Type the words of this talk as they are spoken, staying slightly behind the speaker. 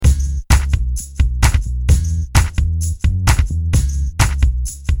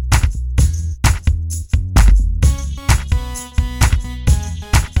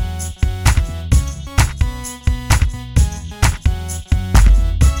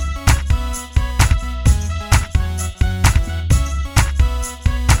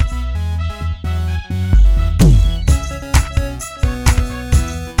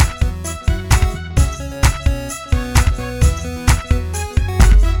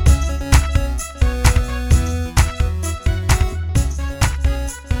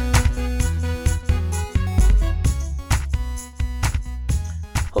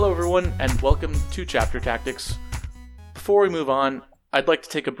everyone, and welcome to Chapter Tactics. Before we move on, I'd like to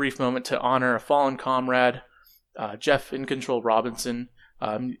take a brief moment to honor a fallen comrade, Jeff In Control Robinson.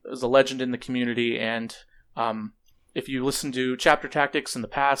 Is a legend in the community, and if you listen to Chapter Tactics in the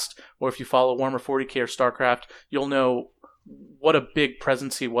past, or if you follow Warhammer 40k or StarCraft, you'll know what a big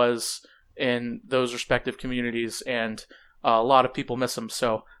presence he was in those respective communities, and a lot of people miss him.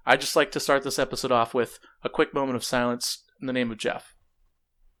 So I'd just like to start this episode off with a quick moment of silence in the name of Jeff.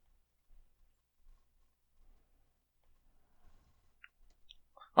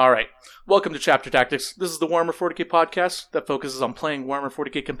 Alright, welcome to Chapter Tactics. This is the Warhammer 40k podcast that focuses on playing Warhammer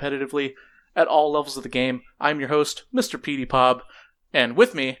 40k competitively at all levels of the game. I'm your host, Mr. Petey Pob, and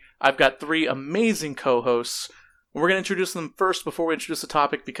with me, I've got three amazing co-hosts. We're going to introduce them first before we introduce the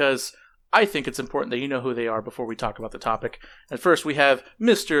topic, because I think it's important that you know who they are before we talk about the topic. And first, we have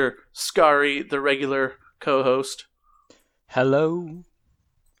Mr. Scary, the regular co-host. Hello,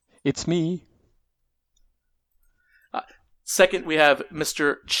 it's me. Second, we have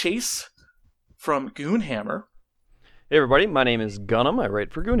Mr. Chase from Goonhammer. Hey everybody, my name is Gunham. I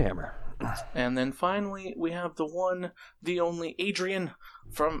write for Goonhammer. And then finally, we have the one, the only Adrian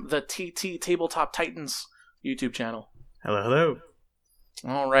from the TT Tabletop Titans YouTube channel. Hello, hello.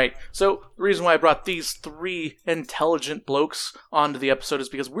 All right. So the reason why I brought these three intelligent blokes onto the episode is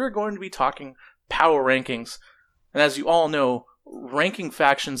because we're going to be talking power rankings. And as you all know, ranking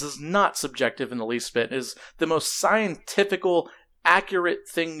factions is not subjective in the least bit. It is the most scientifical, accurate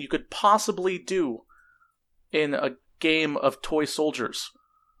thing you could possibly do in a game of toy soldiers.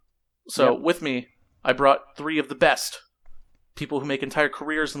 So with me, I brought three of the best people who make entire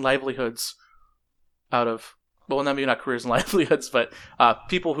careers and livelihoods out of, well, maybe not careers and livelihoods, but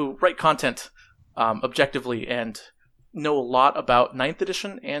people who write content objectively and know a lot about 9th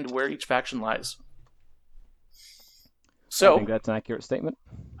edition and where each faction lies. So, I think that's an accurate statement.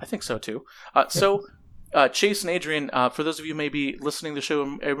 I think so too. Chase and Adrian, for those of you who may be listening to the show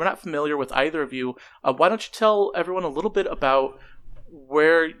and we're not familiar with either of you, why don't you tell everyone a little bit about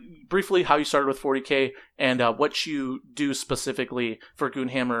briefly how you started with 40k and what you do specifically for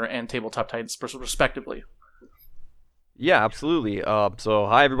Goonhammer and Tabletop Titans respectively. Yeah, absolutely. So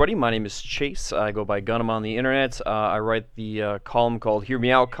hi everybody, my name is Chase. I go by Gunham on the internet. I write the column called Hear Me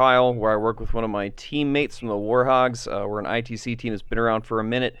Out, Kyle, where I work with one of my teammates from the Warhogs. We're an ITC team that's been around for a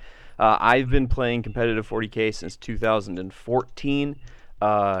minute. I've been playing competitive 40k since 2014.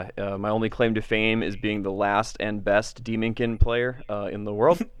 My only claim to fame is being the last and best Demonkin player in the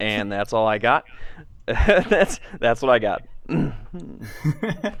world, and that's all I got. That's what I got.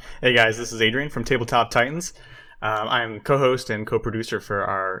 Hey guys, this is Adrian from Tabletop Titans. I'm co-host and co-producer for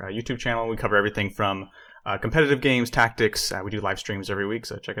our YouTube channel. We cover everything from competitive games, tactics. We do live streams every week,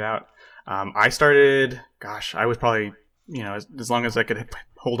 so check it out. I started, I was probably, as long as I could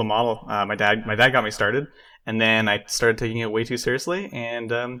hold a model. My dad got me started, and then I started taking it way too seriously,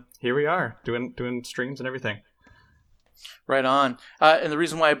 and here we are, doing streams and everything. Right on. And the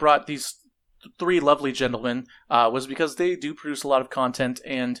reason why I brought these three lovely gentlemen was because they do produce a lot of content,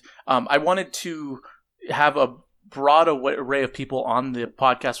 and I wanted to have a broad array of people on the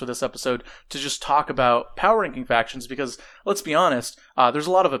podcast for this episode to just talk about power ranking factions, because let's be honest, there's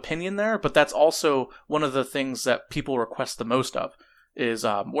a lot of opinion there, but that's also one of the things that people request the most of is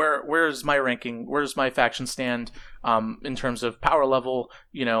where's my ranking, where does my faction stand in terms of power level,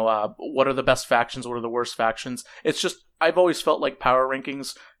 what are the best factions, what are the worst factions. It's just, I've always felt like power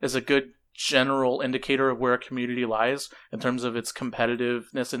rankings is a good general indicator of where a community lies in terms of its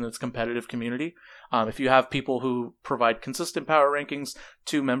competitiveness and its competitive community. If you have people who provide consistent power rankings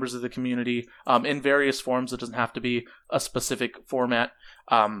to members of the community in various forms, it doesn't have to be a specific format,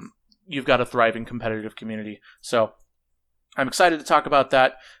 you've got a thriving competitive community. So I'm excited to talk about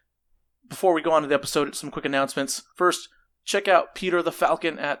that. Before we go on to the episode, some quick announcements. First, check out Peter the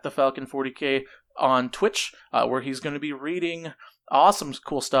Falcon at the Falcon 40k on Twitch, where he's going to be reading awesome,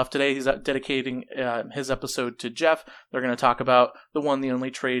 cool stuff. Today he's dedicating his episode to Jeff. They're going to talk about the one, the only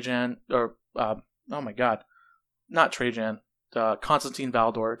Trajan, or oh my god, not Trajan, Constantine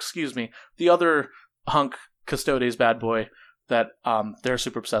Valdor, excuse me, the other hunk Custodes bad boy that they're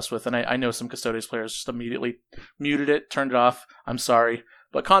super obsessed with. And I know some Custodes players just immediately muted it, turned it off. I'm sorry.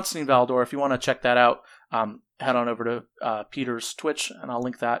 But Constantine Valdor, if you want to check that out, head on over to Peter's Twitch, and I'll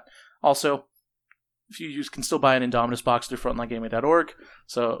link that. Also, if you can still buy an Indominus box through frontlinegaming.org,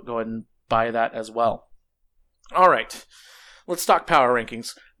 so go ahead and buy that as well. All right, let's talk power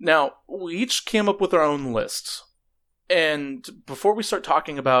rankings. Now, we each came up with our own lists, and before we start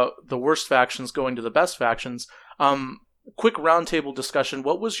talking about the worst factions going to the best factions, quick roundtable discussion.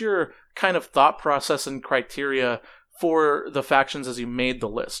 What was your kind of thought process and criteria for the factions as you made the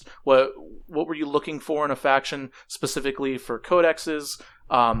list? What were you looking for in a faction specifically for codexes?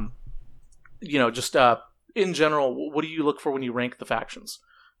 Just in general, what do you look for when you rank the factions?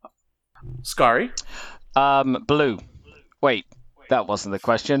 Scary? Blue. Wait, that wasn't the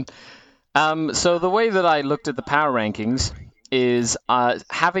question. So the way that I looked at the power rankings is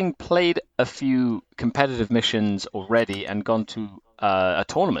having played a few competitive missions already and gone to a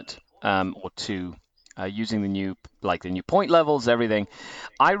tournament or two using the new point levels, everything.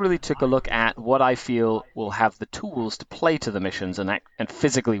 I really took a look at what I feel will have the tools to play to the missions and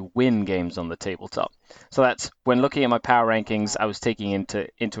physically win games on the tabletop. So that's when looking at my power rankings, I was taking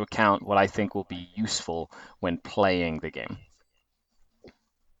into account what I think will be useful when playing the game.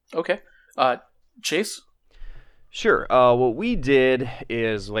 Okay. Chase? Sure. What we did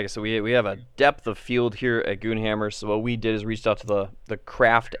is, like I said, we have a depth of field here at Goonhammer. So what we did is reached out to the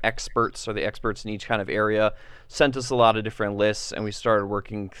craft experts, or the experts in each kind of area, sent us a lot of different lists, and we started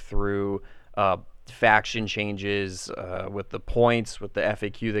working through faction changes with the points, with the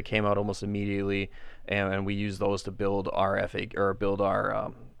FAQ that came out almost immediately, and we used those to build our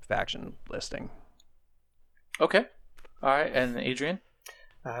faction listing. Okay. All right. And Adrian?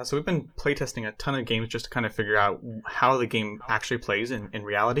 So we've been playtesting a ton of games just to kind of figure out how the game actually plays in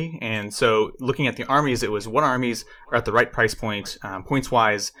reality. And so looking at the armies, it was what armies are at the right price point,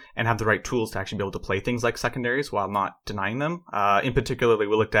 points-wise, and have the right tools to actually be able to play things like secondaries while not denying them. In particular, we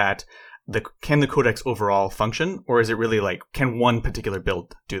looked at can the codex overall function, or is it really like, can one particular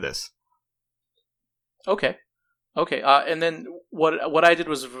build do this? Okay. And then what I did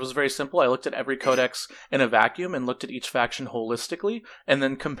was very simple. I looked at every codex in a vacuum and looked at each faction holistically, and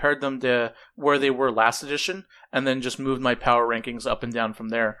then compared them to where they were last edition, and then just moved my power rankings up and down from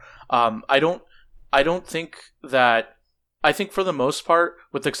there. I think for the most part,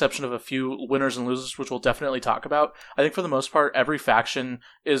 with the exception of a few winners and losers, which we'll definitely talk about, I think for the most part, every faction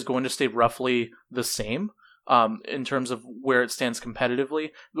is going to stay roughly the same. In terms of where it stands competitively.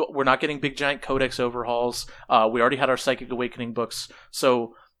 We're not getting big giant codex overhauls. We already had our Psychic Awakening books.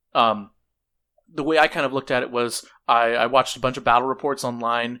 So the way I kind of looked at it was I watched a bunch of battle reports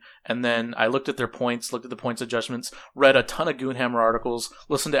online, and then I looked at their points, looked at the points adjustments, read a ton of Goonhammer articles,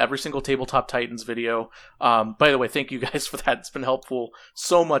 listened to every single Tabletop Titans video. By the way, thank you guys for that. It's been helpful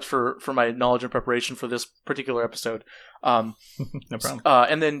so much for my knowledge and preparation for this particular episode. No problem.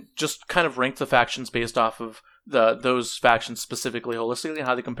 And then just kind of rank the factions based off of those factions specifically, holistically, and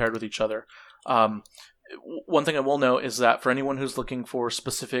how they compared with each other. One thing I will note is that for anyone who's looking for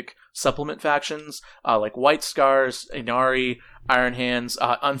specific supplement factions, like White Scars, Inari, Iron Hands,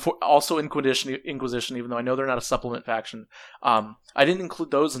 also Inquisition, even though I know they're not a supplement faction, I didn't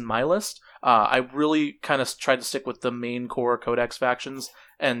include those in my list. I really kind of tried to stick with the main core Codex factions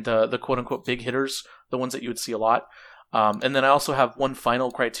and the quote-unquote big hitters, the ones that you would see a lot. And then I also have one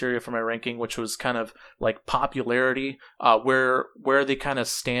final criteria for my ranking, which was kind of like popularity, where they kind of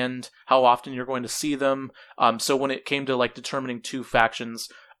stand, how often you're going to see them. So when it came to like determining two factions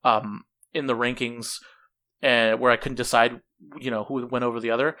in the rankings, where I couldn't decide, who went over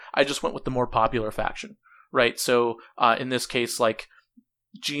the other, I just went with the more popular faction, right? So in this case, like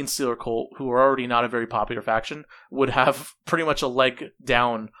Genestealer Cult, who are already not a very popular faction, would have pretty much a leg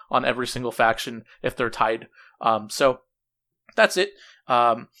down on every single faction if they're tied. So that's it.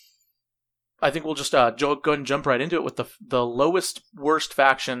 I think we'll just go ahead and jump right into it with the lowest worst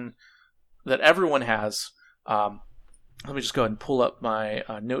faction that everyone has. Let me just go ahead and pull up my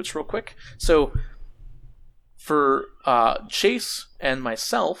notes real quick. So for Chase and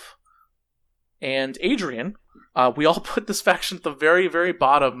myself and Adrian, we all put this faction at the very, very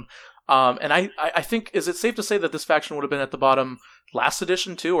bottom. And I think, is it safe to say that this faction would have been at the bottom last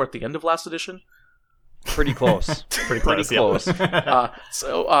edition too, or at the end of last edition? Pretty close. Pretty close.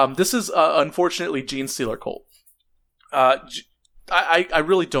 So this is unfortunately Genestealer Cult. I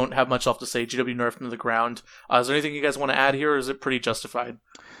really don't have much else to say. GW nerfed into the ground. Is there anything you guys want to add here, or is it pretty justified?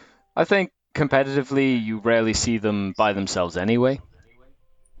 I think competitively, you rarely see them by themselves anyway.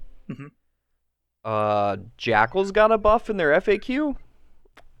 Mm-hmm. Jackal's got a buff in their FAQ.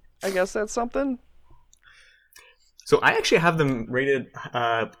 I guess that's something. So I actually have them rated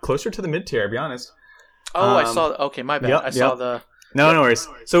closer to the mid-tier, I'll be honest. Oh, I saw. Okay, my bad. Saw the. No worries.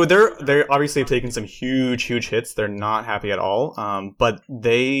 So they're obviously taking some huge hits. They're not happy at all. But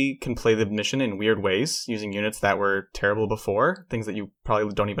they can play the mission in weird ways using units that were terrible before, things that you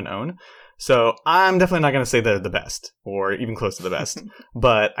probably don't even own. So I'm definitely not going to say they're the best or even close to the best,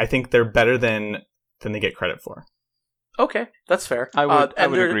 but I think they're better than they get credit for. Okay, that's fair. I would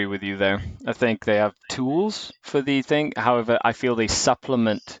agree with you there. I think they have tools for the thing. However, I feel they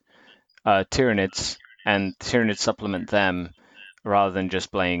supplement Tyranids and Tyranids supplement them rather than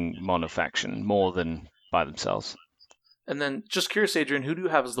just playing mono-faction more than by themselves. And then, just curious, Adrian, who do you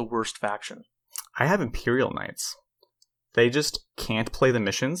have as the worst faction? I have Imperial Knights. They just can't play the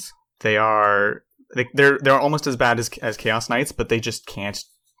missions. They're almost as bad as Chaos Knights, but they just can't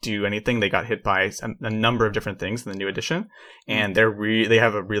do anything. They got hit by a number of different things in the new edition, and they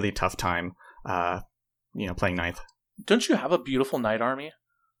have a really tough time, playing Ninth. Don't you have a beautiful Knight army?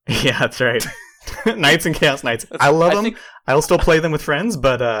 Yeah, that's right. Knights and Chaos Knights. I love them. I'll still play them with friends,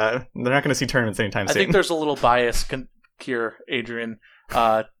 but they're not going to see tournaments anytime soon. I think there's a little bias here, Adrian.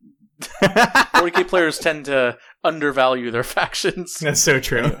 40k players tend to undervalue their factions. That's so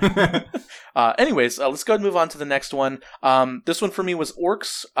true. Anyways, let's go ahead and move on to the next one. This one for me was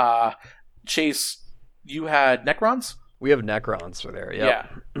Orcs. Chase, you had Necrons? We have Necrons for there,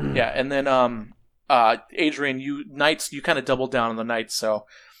 yep. Yeah. And then Adrian, you Knights, you kind of doubled down on the Knights, so...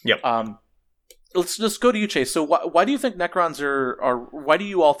 Yep. Let's just go to you, Chase. So why do you think Necrons are why do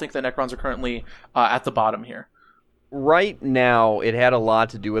you all think that Necrons are currently at the bottom here? Right now, it had a lot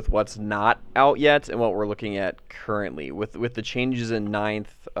to do with what's not out yet and what we're looking at currently. With the changes in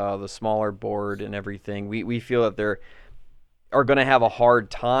Ninth, the smaller board and everything, we feel that they're are going to have a hard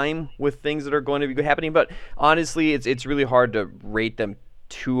time with things that are going to be happening. But honestly, it's really hard to rate them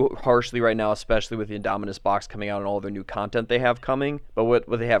too harshly right now, especially with the Indominus box coming out and all their new content they have coming. But what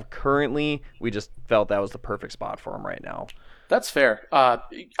they have currently, we just felt that was the perfect spot for them right now. That's fair.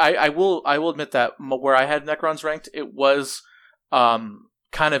 I will admit that where I had Necrons ranked, it was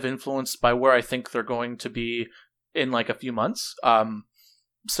kind of influenced by where I think they're going to be in like a few months. I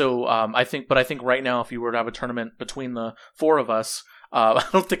think right now, if you were to have a tournament between the four of us, I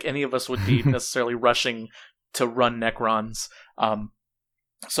don't think any of us would be necessarily rushing to run Necrons.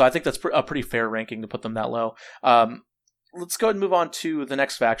 So I think that's a pretty fair ranking to put them that low. Let's go ahead and move on to the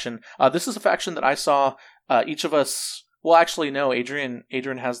next faction. This is a faction that I saw each of us. Well, actually, no. Adrian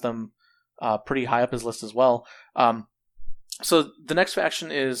has them pretty high up his list as well. So the next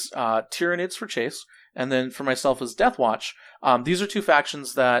faction is Tyranids for Chase, and then for myself is Deathwatch. These are two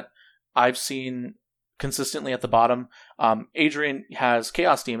factions that I've seen consistently at the bottom. Adrian has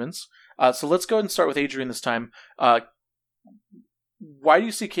Chaos Demons. So let's go ahead and start with Adrian this time. Why do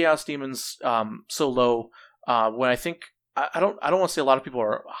you see Chaos Demons so low? When I think I don't want to say a lot of people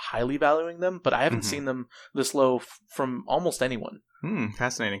are highly valuing them, but I haven't seen them this low from almost anyone.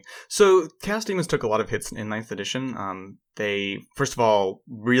 Fascinating. So Chaos Demons took a lot of hits in 9th edition. They, first of all,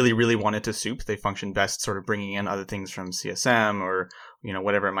 really, really wanted to soup. They functioned best sort of bringing in other things from CSM or,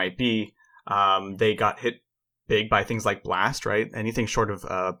 whatever it might be. They got hit big by things like Blast, right? Anything short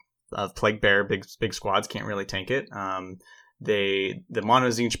of Plague Bear, big squads can't really tank it. The Mono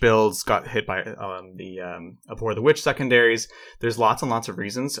Tzeentch builds got hit by the Abhor the Witch secondaries. There's lots and lots of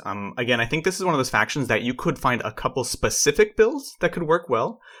reasons. Again, I think this is one of those factions that you could find a couple specific builds that could work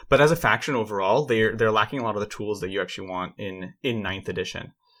well, but as a faction overall, they're lacking a lot of the tools that you actually want in 9th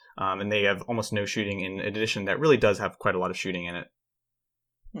edition. And they have almost no shooting in an edition that really does have quite a lot of shooting in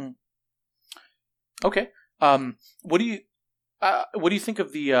it. Okay. What do you think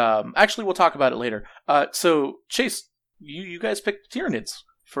of the? Actually, we'll talk about it later. So Chase, you guys picked Tyranids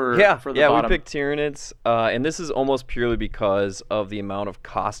for the bottom. Yeah, we picked Tyranids, and this is almost purely because of the amount of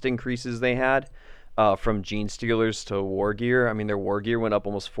cost increases they had from Gene Stealers to War Gear. I mean, their War Gear went up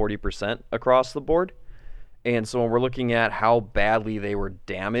almost 40% across the board. And so when we're looking at how badly they were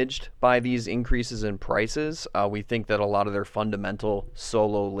damaged by these increases in prices, we think that a lot of their fundamental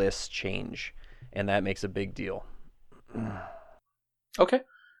solo lists change, and that makes a big deal. Okay.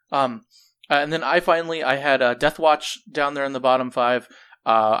 And then I had Deathwatch down there in the bottom 5.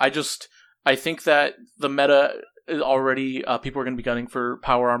 I think that the meta is already people are going to be gunning for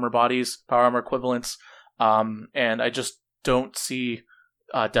power armor bodies, power armor equivalents, and I just don't see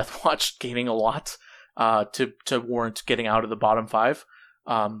Deathwatch gaining a lot to warrant getting out of the bottom 5.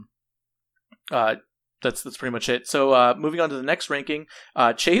 That's pretty much it. So moving on to the next ranking,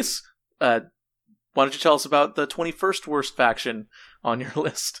 Chase, why don't you tell us about the 21st worst faction on your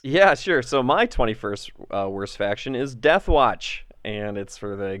list? Yeah, sure. So my 21st worst faction is Deathwatch, and it's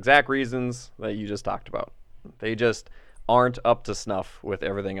for the exact reasons that you just talked about. They just aren't up to snuff with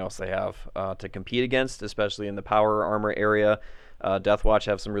everything else they have to compete against, especially in the power armor area. Deathwatch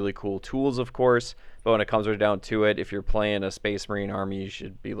have some really cool tools, of course, but when it comes right down to it, if you're playing a Space Marine army, you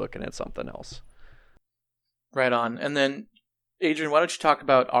should be looking at something else. Right on. And then, Adrian, why don't you talk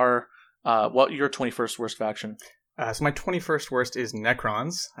about your 21st worst faction? So my 21st worst is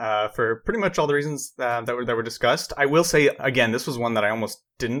Necrons, for pretty much all the reasons that were discussed. I will say, again, this was one that I almost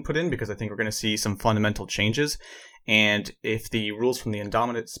didn't put in because I think we're going to see some fundamental changes. And if the rules from the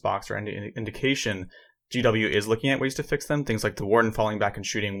Indominus box are any indication, GW is looking at ways to fix them. Things like the Warden falling back and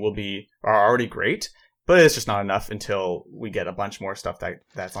shooting are already great, but it's just not enough until we get a bunch more stuff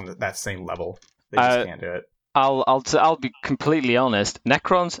that's on that same level. They just can't do it. I'll be completely honest.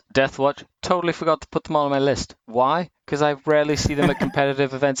 Necrons, Deathwatch, totally forgot to put them on my list. Why? Because I rarely see them at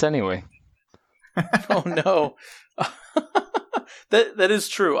competitive events anyway. Oh no, that is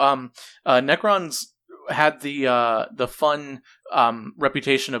true. Necrons had the fun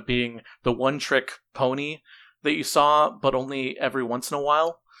reputation of being the one trick pony that you saw, but only every once in a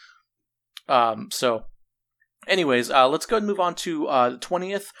while. So, anyways, let's go ahead and move on to the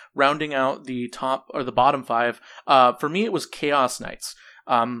 20th, rounding out the top or the bottom 5. For me, it was Chaos Knights.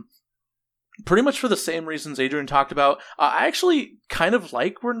 Pretty much for the same reasons Adrian talked about. I actually kind of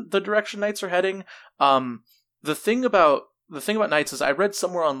like where the direction Knights are heading. The thing about Knights is I read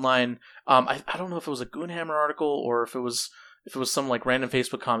somewhere online. I don't know if it was a Goonhammer article or if it was some like random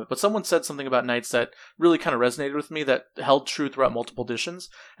Facebook comment, but someone said something about Knights that really kind of resonated with me, that held true throughout multiple editions.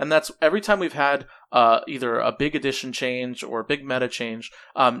 And that's every time we've had either a big edition change or a big meta change,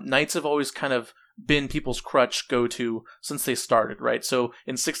 Knights have always kind of been people's crutch go-to since they started, right? So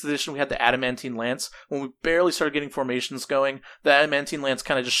in 6th edition, we had the Adamantine Lance. When we barely started getting formations going, the Adamantine Lance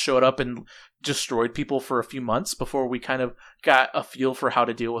kind of just showed up and destroyed people for a few months before we kind of got a feel for how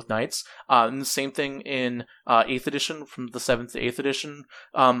to deal with Knights. And the same thing in 8th edition, from the 7th to 8th edition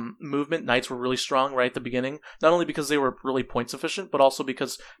movement. Knights were really strong right at the beginning, not only because they were really points efficient, but also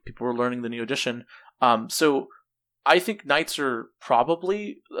because people were learning the new edition. So I think Knights are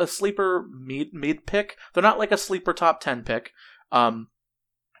probably a sleeper mid pick. They're not like a sleeper top 10 pick.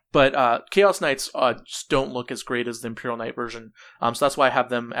 But Chaos Knights just don't look as great as the Imperial Knight version. So that's why I have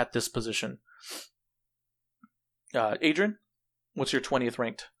them at this position. Adrian, what's your 20th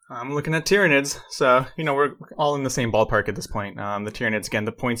ranked? I'm looking at Tyranids, so we're all in the same ballpark at this point. The Tyranids, again,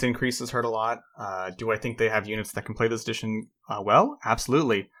 the points increases hurt a lot. Do I think they have units that can play this edition well?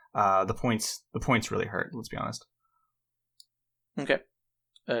 Absolutely. The points really hurt. Let's be honest. Okay.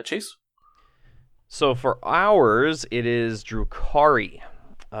 Chase? So for ours, it is Drukhari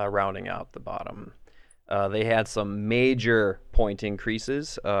rounding out the bottom. They had some major point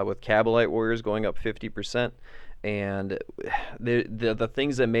increases with Kabalite Warriors going up 50%. And the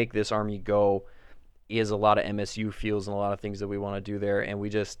things that make this army go is a lot of MSU feels and a lot of things that we want to do there. And we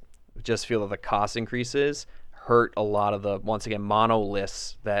just feel that the cost increases hurt a lot of the, once again, mono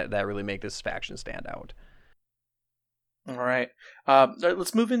lists that really make this faction stand out. All right.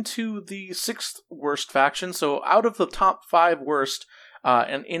 Let's move into the 6th worst faction. So out of the top 5 worst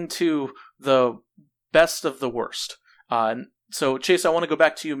and into the best of the worst. So Chase, I want to go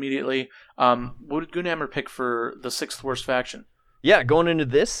back to you immediately. What did Goonhammer pick for the 6th worst faction? Yeah, going into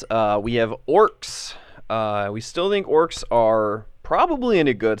this, we have Orcs. We still think Orcs are probably in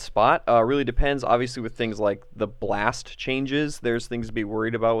a good spot. Really depends, obviously, with things like the blast changes. There's things to be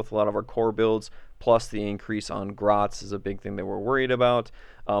worried about with a lot of our core builds. Plus, the increase on Grots is a big thing that we're worried about.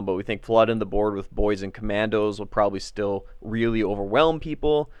 But we think flooding the board with boys and commandos will probably still really overwhelm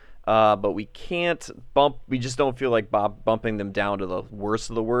people. But we can't bump. We just don't feel like bumping them down to the worst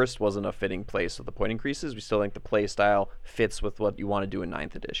of the worst wasn't a fitting place with the point increases. We still think the play style fits with what you want to do in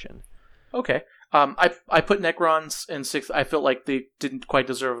 9th edition. Okay. I put Necrons in 6th. I felt like they didn't quite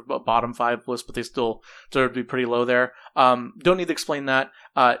deserve a bottom 5 list, but they still deserve to be pretty low there. Don't need to explain that.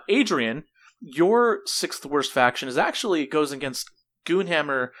 Adrian, your 6th worst faction goes against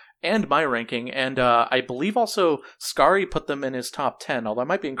Goonhammer and my ranking, and I believe also Skari put them in his top 10, although I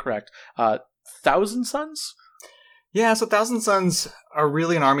might be incorrect. Thousand Sons? Yeah, so Thousand Sons are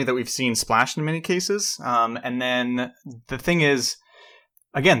really an army that we've seen splashed in many cases. And then the thing is,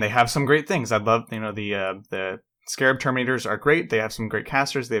 again, they have some great things. I love, the Scarab Terminators are great. They have some great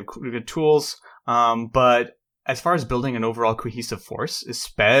casters. They have good tools. But as far as building an overall cohesive force,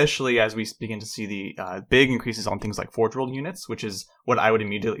 especially as we begin to see the big increases on things like Forge World units, which is what I would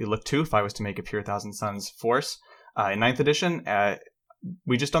immediately look to if I was to make a pure Thousand Sons force in 9th edition,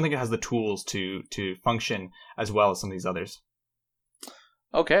 we just don't think it has the tools to function as well as some of these others.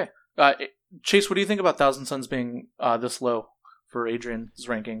 Okay. Chase, what do you think about Thousand Sons being this low for Adrian's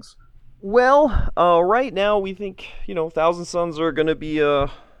rankings? Well, right now we think, Thousand Sons are going to be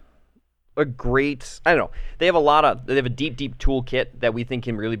a great, I don't know, they have a deep toolkit that we think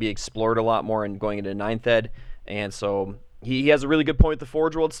can really be explored a lot more in going into 9th ed, and so he has a really good point with the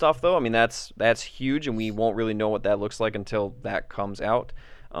Forge World stuff, though. I mean, that's huge, and we won't really know what that looks like until that comes out,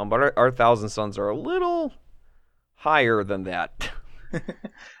 but our Thousand Sons are a little higher than that.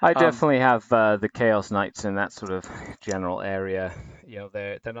 I definitely have the Chaos Knights in that sort of general area.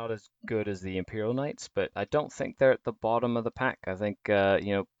 They're not as good as the Imperial Knights, but I don't think they're at the bottom of the pack. I think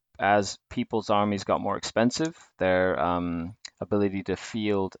as people's armies got more expensive, their ability to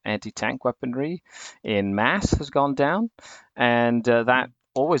field anti-tank weaponry in mass has gone down, and that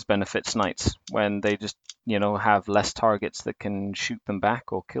always benefits knights when they just have less targets that can shoot them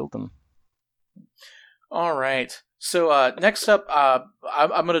back or kill them. All right. So next up,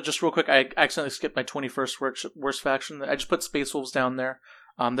 I'm gonna just real quick. I accidentally skipped my 21st worst faction. I just put Space Wolves down there.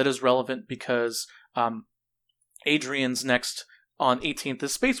 That is relevant because Adrian's next on 18th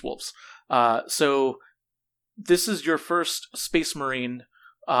is Space Wolves. So this is your first Space Marine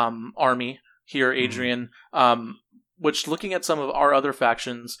army here, Adrian. Which, looking at some of our other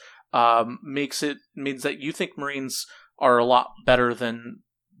factions, means that you think Marines are a lot better than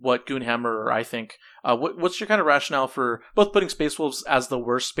what Goonhammer or I think. What's your kind of rationale for both putting Space Wolves as the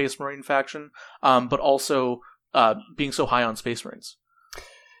worst Space Marine faction, but also being so high on Space Marines?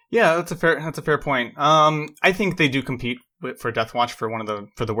 Yeah, that's a fair point. I think they do compete for Deathwatch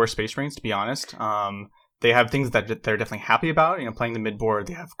for the worst Space Marines. To be honest, they have things that they're definitely happy about. Playing the midboard,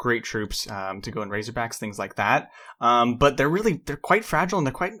 they have great troops to go in Razorbacks, things like that. But they're quite fragile, and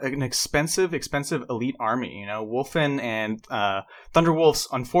they're quite an expensive elite army. Wolfen and Thunderwolves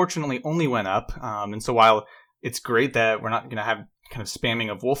unfortunately only went up, and so while it's great that we're not going to have kind of spamming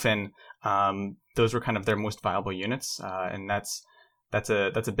of Wolfen, those were kind of their most viable units, and that's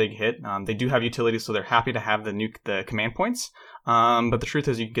a big hit. They do have utility, so they're happy to have the command points. But the truth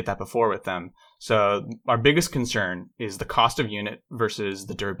is, you can get that before with them. So our biggest concern is the cost of unit versus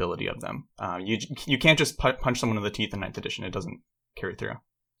the durability of them. You can't just punch someone in the teeth in 9th edition. It doesn't carry through.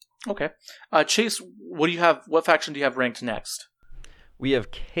 Okay, Chase, what do you have? What faction do you have ranked next? We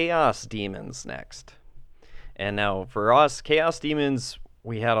have Chaos Demons next. And now for us, Chaos Demons,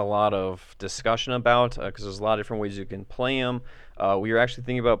 we had a lot of discussion about because there's a lot of different ways you can play them. We were actually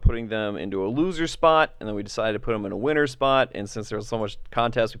thinking about putting them into a loser spot, and then we decided to put them in a winner spot. And since there was so much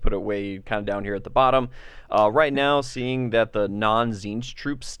contest, we put it way kind of down here at the bottom. Right now, seeing that the non-Tzeentch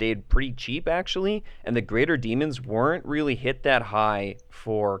troops stayed pretty cheap, actually, and the Greater Demons weren't really hit that high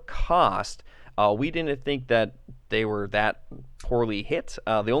for cost, we didn't think that they were that poorly hit.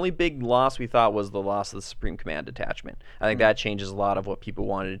 The only big loss we thought was the loss of the Supreme Command Detachment. I think that changes a lot of what people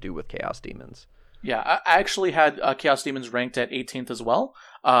wanted to do with Chaos Demons. Yeah, I actually had Chaos Demons ranked at 18th as well.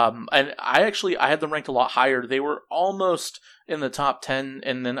 And I had them ranked a lot higher. They were almost in the top 10,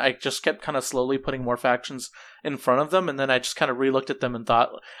 and then I just kept kind of slowly putting more factions in front of them, and then I just kind of re-looked at them and thought,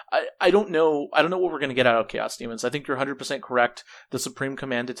 I don't know what we're going to get out of Chaos Demons. I think you're 100% correct. The Supreme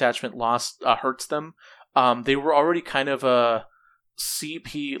Command Detachment loss hurts them. They were already kind of a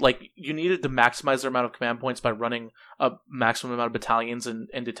CP, like you needed to maximize their amount of command points by running a maximum amount of battalions and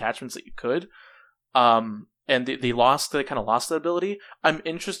detachments that you could. And they kind of lost that ability. I'm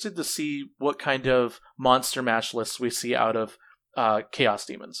interested to see what kind of monster match lists we see out of Chaos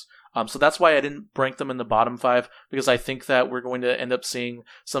Demons. So that's why I didn't rank them in the bottom 5, because I think that we're going to end up seeing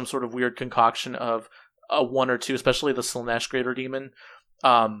some sort of weird concoction of a 1 or 2, especially the Slaanesh Greater Demon.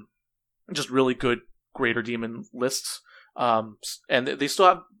 Just really good Greater Demon lists. And they still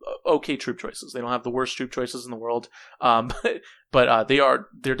have okay troop choices. They don't have the worst troop choices in the world, but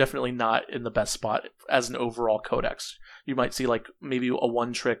they're definitely not in the best spot as an overall codex. You might see like maybe a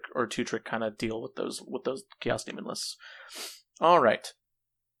 1-trick or 2-trick kind of deal with those Chaos Demon lists. All right.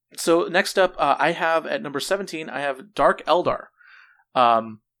 So next up, I have at number 17, I have Dark Eldar.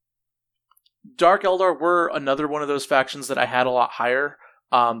 Dark Eldar were another one of those factions that I had a lot higher,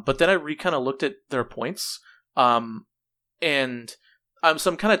 but then I kind of looked at their points. And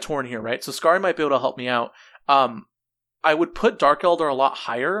so I'm kind of torn here, right? So Scary might be able to help me out. I would put Dark Eldar a lot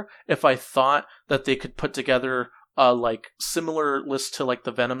higher if I thought that they could put together a like similar list to like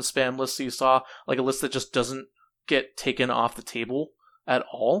the Venom spam list you saw, like a list that just doesn't get taken off the table at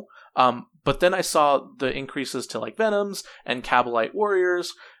all. But then I saw the increases to like Venoms and Kabalite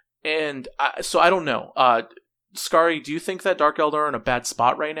Warriors, and so I don't know. Scary, do you think that Dark Eldar are in a bad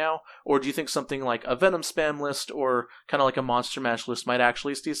spot right now? Or do you think something like a Venom spam list or kind of like a Monster Mash list might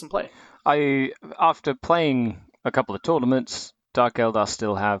actually see some play? After playing a couple of tournaments, Dark Eldar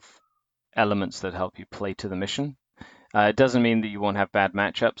still have elements that help you play to the mission. It doesn't mean that you won't have bad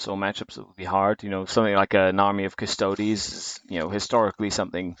matchups or matchups that will be hard. Something like an army of Custodes is, historically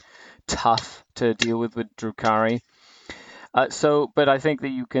something tough to deal with Drukhari. But I think that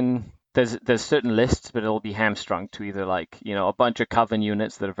you can... There's certain lists, but it'll be hamstrung to either a bunch of Coven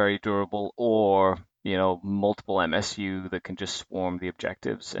units that are very durable, or multiple MSU that can just swarm the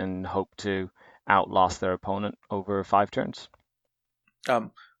objectives and hope to outlast their opponent over 5 turns.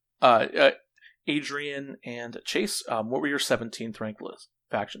 Adrian and Chase, what were your 17th ranked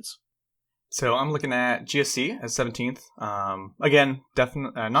factions? So I'm looking at GSC as 17th. Again,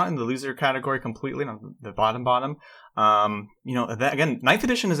 definitely not in the loser category completely, not the bottom. Again, 9th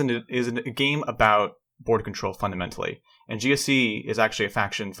edition is a game about board control fundamentally. And GSC is actually a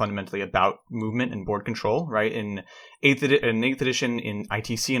faction fundamentally about movement and board control, right? In 8th edition, in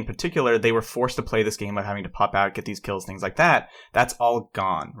ITC in particular, they were forced to play this game of having to pop out, get these kills, things like that. That's all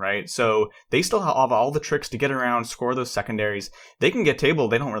gone, right? So they still have all the tricks to get around, score those secondaries. They can get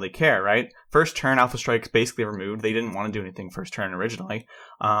tabled, they don't really care, right? First turn, Alpha Strike's basically removed. They didn't want to do anything first turn originally.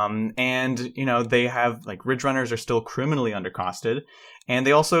 They have, like, Ridge Runners are still criminally undercosted. And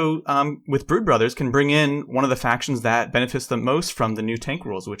they also, with Brood Brothers, can bring in one of the factions that benefits them most from the new tank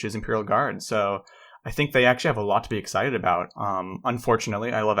rules, which is Imperial Guard. So I think they actually have a lot to be excited about.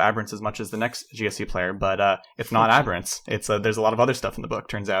 Unfortunately, I love Aberrants as much as the next GSC player, but if not Aberrants, there's a lot of other stuff in the book,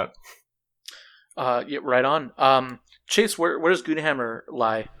 turns out. Yeah, right on. Chase, where does Goonhammer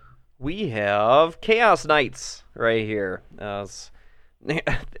lie? We have Chaos Knights right here.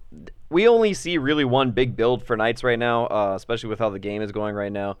 We only see really one big build for Knights right now, especially with how the game is going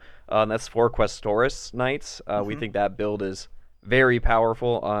right now. And that's 4 Questoris Knights. We think that build is very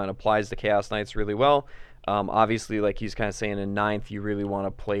powerful and applies to Chaos Knights really well. Obviously, like he's kind of saying, in 9th, you really want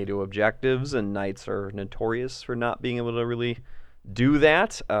to play to objectives, and Knights are notorious for not being able to really do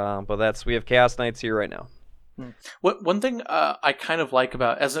that. But we have Chaos Knights here right now. One thing I kind of like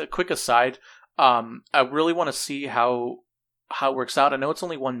about, as a quick aside, I really want to see how it works out. I know it's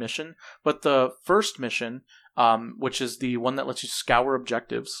only one mission, but the first mission, which is the one that lets you scour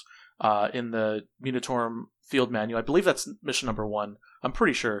objectives in the Munitorum field manual, I believe that's mission number 1. I'm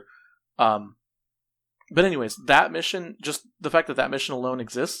pretty sure. But anyways, that mission, just the fact that mission alone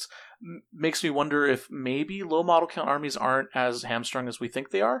exists, makes me wonder if maybe low model count armies aren't as hamstrung as we think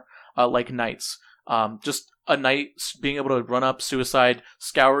they are, like Knights. Just a Knight being able to run up, suicide,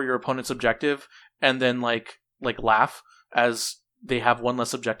 scour your opponent's objective, and then like laugh as they have one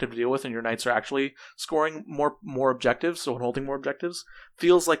less objective to deal with, and your Knights are actually scoring more objectives, so holding more objectives,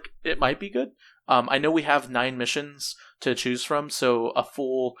 feels like it might be good. I know we have 9 missions to choose from, so a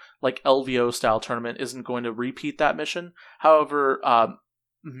full like LVO style tournament isn't going to repeat that mission. However,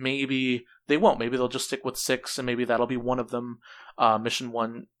 maybe they won't. Maybe they'll just stick with 6, and maybe that'll be one of them. Mission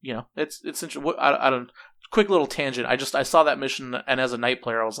 1, it's interesting. I don't. Quick little tangent. I saw that mission, and as a Knight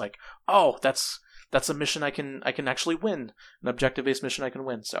player, I was like, oh, that's a mission I can actually win, an objective based mission I can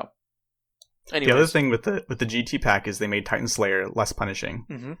win. So, anyways. The other thing with the GT pack is they made Titan Slayer less punishing.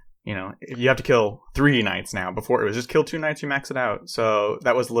 Mm-hmm. You have to kill 3 Knights now. Before it was just kill 2 Knights, you max it out. So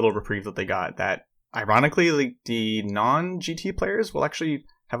that was a little reprieve that they got. That ironically, the non-GT players will actually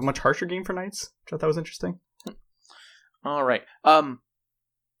have a much harsher game for Knights, which I thought was interesting. All right.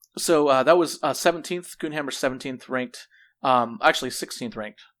 So that was 17th. Goonhammer 17th ranked. Actually 16th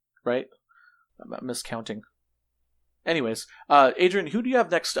ranked, right? I'm miscounting. Anyways, Adrian, who do you have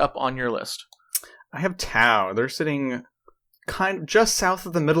next up on your list? I have Tau. They're sitting kind of just south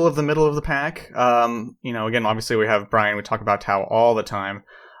of the middle of the pack. Again, obviously we have Brian. We talk about Tau all the time.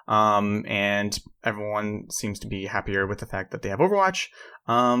 And everyone seems to be happier with the fact that they have Overwatch.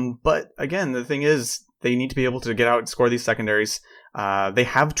 But again, the thing is, they need to be able to get out and score these secondaries. They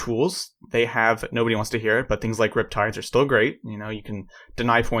have tools. They have, nobody wants to hear it, but things like Riptides are still great. You can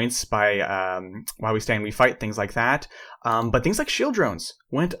deny points by While We Stand, We Fight, things like that. But things like Shield Drones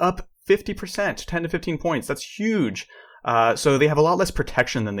went up 50%, 10 to 15 points. That's huge. So they have a lot less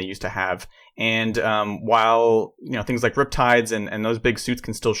protection than they used to have. And while things like Riptides and those big suits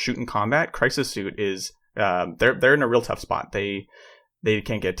can still shoot in combat, Crisis Suit is they're in a real tough spot. They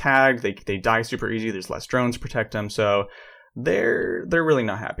can't get tagged. They die super easy. There's less drones to protect them. So they're really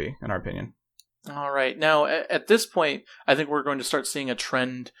not happy, in our opinion. All right. Now, at this point, I think we're going to start seeing a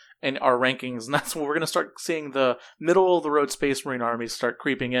trend in our rankings, and that's when we're going to start seeing the middle-of-the-road Space Marine armies start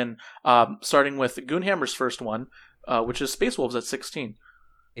creeping in, starting with Goonhammer's first one, which is Space Wolves at 16.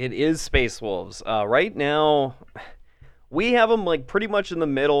 It is Space Wolves. Right now, we have them like pretty much in the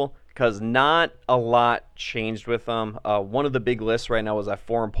middle because not a lot changed with them. One of the big lists right now was that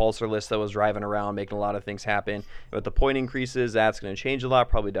Foreign Pulsar list that was driving around, making a lot of things happen. With the point increases, that's going to change a lot,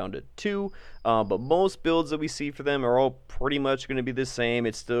 probably down to 2. But most builds that we see for them are all pretty much going to be the same.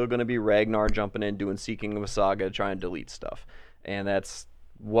 It's still going to be Ragnar jumping in, doing Seeking of a Saga, trying to delete stuff. And that's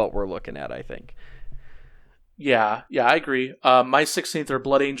what we're looking at, I think. Yeah, I agree. My 16th are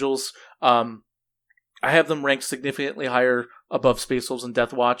Blood Angels. I have them ranked significantly higher above Space Wolves and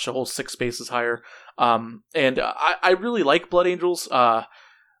Death Watch, a whole 6 spaces higher. And I really like Blood Angels. I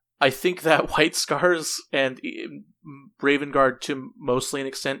think that White Scars and Raven Guard, to mostly an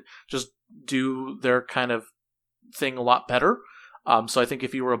extent, just do their kind of thing a lot better. So I think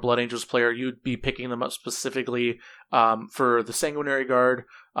if you were a Blood Angels player, you'd be picking them up specifically for the Sanguinary Guard,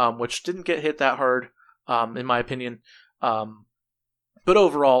 which didn't get hit that hard, in my opinion. But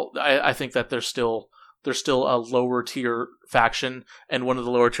overall, I think that they're still a lower tier faction and one of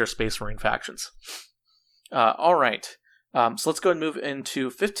the lower tier Space Marine factions. All right. So let's go and move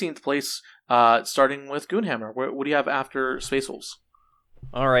into 15th place, starting with Goonhammer. What do you have after Space Wolves?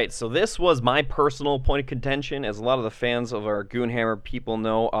 All right, so this was my personal point of contention, as a lot of the fans of our Goonhammer people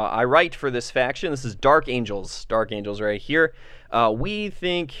know. I write for this faction. This is Dark Angels. Dark Angels right here. We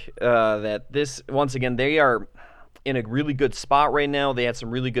think that this, once again, they are in a really good spot right now. They had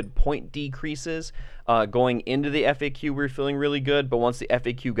some really good point decreases going into the FAQ. We were feeling really good, but once the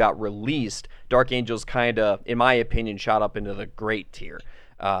FAQ got released, Dark Angels kind of, in my opinion, shot up into the great tier.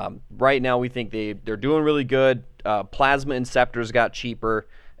 Right now, we think they're doing really good. Plasma Inceptors got cheaper,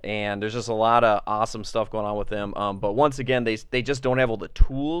 and there's just a lot of awesome stuff going on with them. But once again, they just don't have all the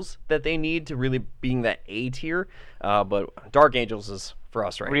tools that they need to really being that A tier. But Dark Angels is for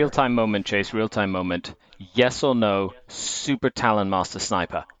us right now. Real-time moment, Chase. Real-time moment. Yes or no, Super Talon Master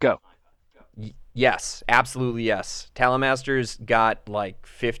Sniper. Go. Yes, absolutely yes. Talon Masters got like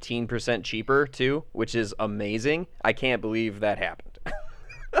 15% cheaper, too, which is amazing. I can't believe that happened.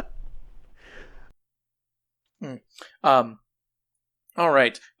 All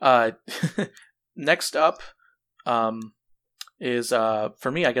right. Next up is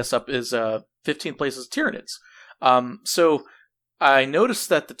for me, I guess, up is 15th place is Tyranids. So I noticed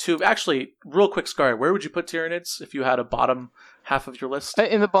that the two, actually, real quick, Scar, where would you put Tyranids if you had a bottom half of your list?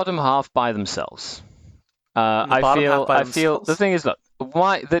 In the bottom half by themselves. I feel the thing is, look,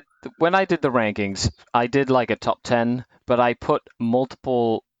 when I did the rankings, I did like a top 10, but I put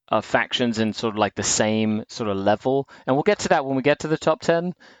multiple factions in sort of like the same sort of level, and we'll get to that when we get to the top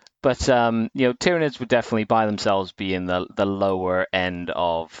 10. But Tyranids would definitely by themselves be in the lower end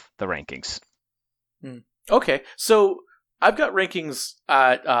of the rankings. Okay, so I've got rankings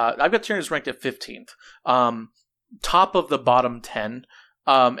at I've got Tyranids ranked at 15th, top of the bottom 10,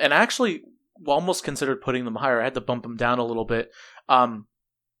 and I actually almost considered putting them higher. I had to bump them down a little bit.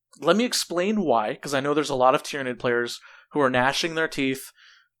 Let me explain why, because I know there's a lot of Tyranid players who are gnashing their teeth,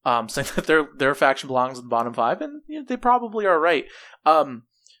 saying that their faction belongs in the bottom 5, and they probably are right.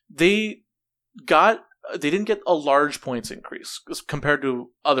 They didn't get a large points increase compared to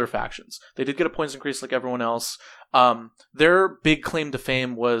other factions. They did get a points increase like everyone else. Their big claim to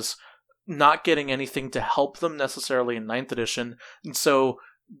fame was not getting anything to help them necessarily in 9th edition, and so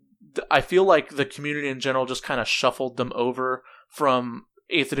I feel like the community in general just kind of shuffled them over from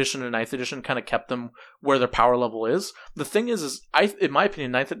 8th edition and 9th edition, kind of kept them where their power level is. The thing is in my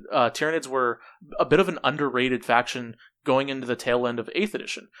opinion, Tyranids were a bit of an underrated faction going into the tail end of 8th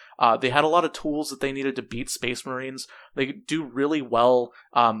edition. They had a lot of tools that they needed to beat Space Marines. They do really well,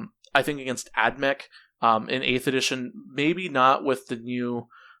 I think, against AdMech in 8th edition. Maybe not with the new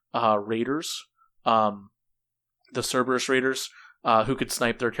Raiders, the Cerberus Raiders, who could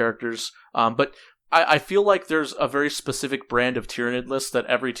snipe their characters. But I feel like there's a very specific brand of Tyranid list that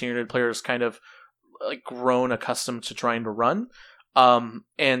every Tyranid player has kind of like grown accustomed to trying to run.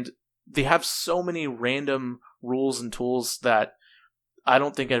 And they have so many random rules and tools that I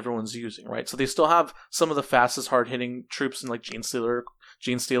don't think everyone's using, right? So they still have some of the fastest hard-hitting troops in like Gene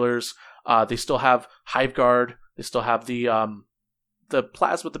Stealers. They still have Hive Guard. They still have the big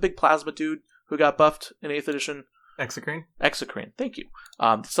plasma dude who got buffed in 8th edition. Exocrine, thank you.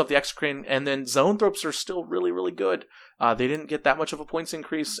 Still have the Exocrine, and then Zoanthropes are still really, really good. They didn't get that much of a points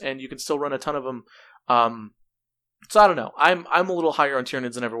increase, and you can still run a ton of them. So I don't know. I'm a little higher on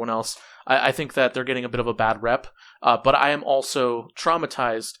Tyranids than everyone else. I think that they're getting a bit of a bad rep, but I am also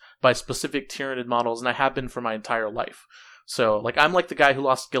traumatized by specific Tyranid models, and I have been for my entire life. So, like, I'm like the guy who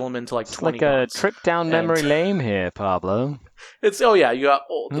lost Gilliman to like 20 It's like a trip down memory lane here, Pablo. You got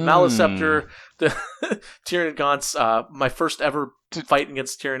the Maleceptor, the Tyranid Gaunts. My first ever fight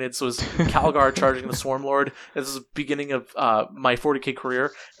against Tyranids was Calgar charging the Swarmlord. This is the beginning of my 40k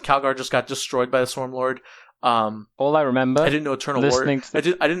career. Calgar just got destroyed by the Swarmlord. All I remember, I didn't know Eternal War. I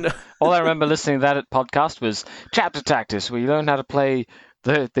didn't know. All I remember listening to that podcast was Chapter Tactics, where you learn how to play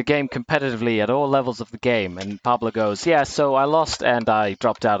the game competitively at all levels of the game. And Pablo goes, yeah, so I lost and I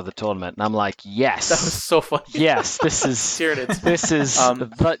dropped out of the tournament. And I'm like, yes. That was so funny. Yes, this is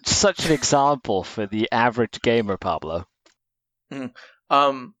such an example for the average gamer, Pablo. But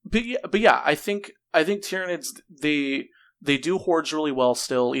yeah, I think Tyranids, they do Hordes really well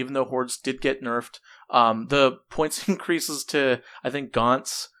still, even though Hordes did get nerfed. The points increases to, I think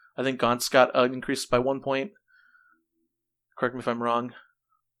Gaunts got increased by 1 point. Correct me if I'm wrong.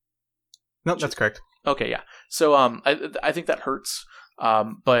 No, that's correct. Okay, yeah. So I think that hurts.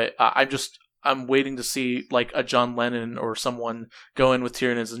 But I'm waiting to see like a John Lennon or someone go in with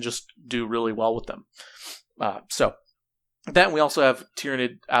Tyranids and just do really well with them. So then we also have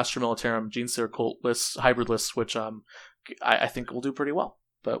Tyranid, Astra Militarum, Genestealer cult lists, hybrid lists, which I think will do pretty well.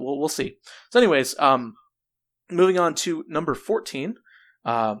 But we'll see. So anyways, moving on to number 14.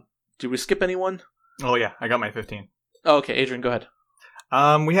 Did we skip anyone? Oh yeah, I got my 15. Oh, okay, Adrian, go ahead.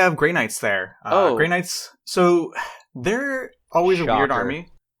 We have Grey Knights there. Grey Knights. So they're always a weird Shocker. army.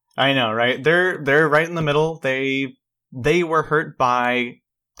 I know, right? They're right in the middle. They were hurt by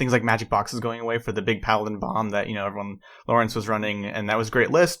things like magic boxes going away for the big Paladin bomb that Lawrence was running, and that was a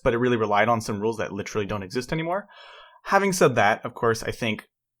great list, but it really relied on some rules that literally don't exist anymore. Having said that, of course, I think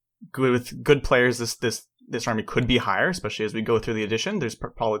with good players, this army could be higher, especially as we go through the edition. There's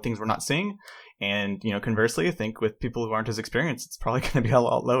probably things we're not seeing. And, conversely, I think with people who aren't as experienced, it's probably going to be a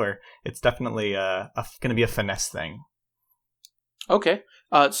lot lower. It's definitely going to be a finesse thing. Okay.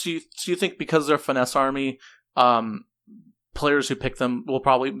 So you think because they're a finesse army, players who pick them will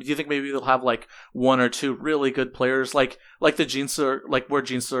probably, do you think maybe they'll have like one or two really good players like the Genestealer, like where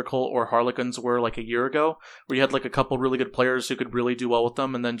Genestealer Cult or Harlequins were like a year ago, where you had like a couple really good players who could really do well with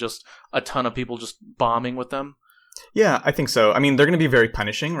them and then just a ton of people just bombing with them? Yeah, I think so. I mean, they're going to be very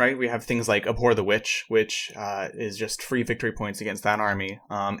punishing, right? We have things like Abhor the Witch, which is just free victory points against that army.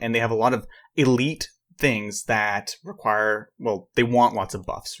 And they have a lot of elite things that require, they want lots of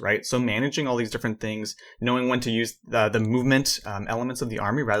buffs, right? So managing all these different things, knowing when to use the movement elements of the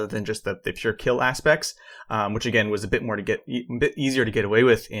army rather than just the pure kill aspects, which again was a bit easier to get away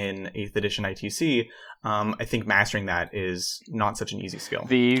with in 8th edition ITC. I think mastering that is not such an easy skill.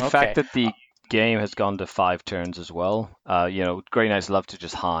 The fact that the game has gone to 5 turns as well. Grey Knights love to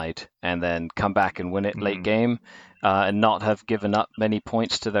just hide and then come back and win it late game, and not have given up many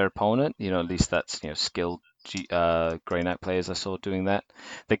points to their opponent. At least that's skilled Grey Knight players I saw doing that.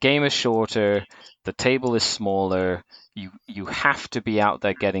 The game is shorter, the table is smaller. You have to be out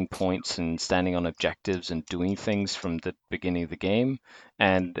there getting points and standing on objectives and doing things from the beginning of the game,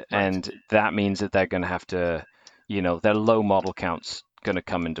 and that means that they're going to have to, their low model count's going to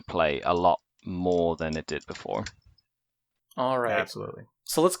come into play a lot more than it did before. All right. Yeah, absolutely.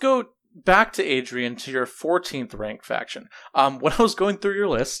 So let's go back to Adrian, to your 14th ranked faction. When I was going through your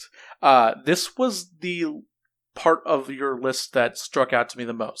list, this was the part of your list that struck out to me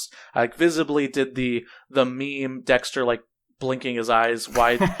the most. I visibly did the meme Dexter like blinking his eyes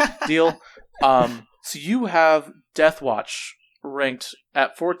wide deal. So you have Deathwatch ranked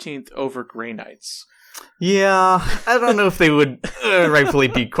at 14th over Grey Knights. Yeah, I don't know if they would rightfully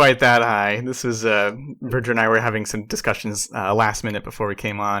be quite that high. This was Virgil and I were having some discussions last minute before we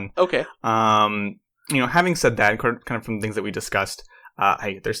came on. Okay. Having said that, kind of from the things that we discussed,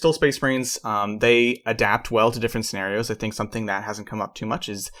 they're still Space Marines. They adapt well to different scenarios. I think something that hasn't come up too much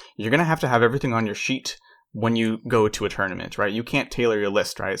is you're going to have everything on your sheet when you go to a tournament, right? You can't tailor your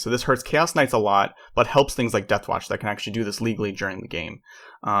list, right? So this hurts Chaos Knights a lot, but helps things like Deathwatch that can actually do this legally during the game.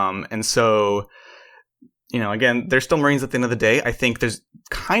 And so, again, they're still Marines at the end of the day. I think there's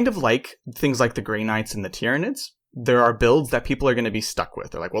kind of like things like the Grey Knights and the Tyranids. There are builds that people are going to be stuck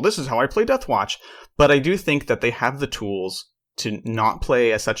with. They're like, well, this is how I play Deathwatch. But I do think that they have the tools to not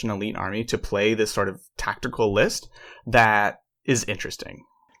play as such an elite army, to play this sort of tactical list that is interesting.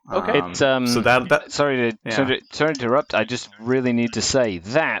 Okay. It's sorry to interrupt. I just really need to say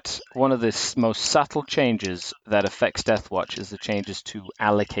that one of the most subtle changes that affects Deathwatch is the changes to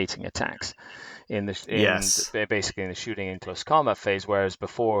allocating attacks basically in the shooting and close combat phase. Whereas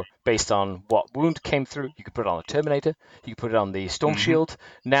before, based on what wound came through, you could put it on a Terminator, you could put it on the Storm Shield.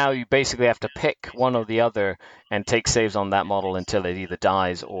 Now you basically have to pick one or the other and take saves on that model until it either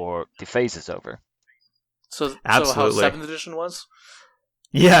dies or the phase is over. So Absolutely. How 7th edition was?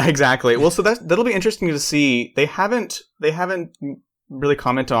 Yeah, exactly. Well, so that'll be interesting to see. They haven't really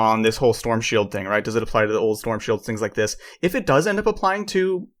commented on this whole Storm Shield thing, right? Does it apply to the old Storm Shields, things like this? If it does end up applying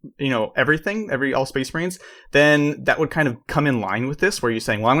to, everything, all Space Marines, then that would kind of come in line with this, where you're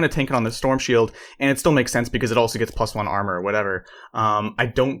saying, well, I'm going to tank it on the Storm Shield, and it still makes sense because it also gets +1 armor or whatever.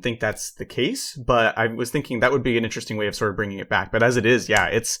 I don't think that's the case, but I was thinking that would be an interesting way of sort of bringing it back. But as it is,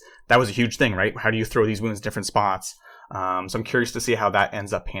 yeah, that was a huge thing, right? How do you throw these wounds in different spots? So I'm curious to see how that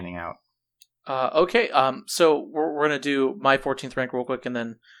ends up panning out. Okay. So we're going to do my 14th rank real quick and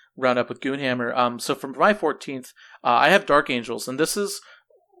then round up with Goonhammer. So from my 14th, I have Dark Angels, and this is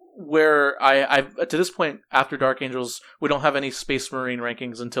where I've to this point, after Dark Angels, we don't have any Space Marine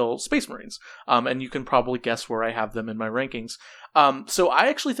rankings until Space Marines. And you can probably guess where I have them in my rankings. So I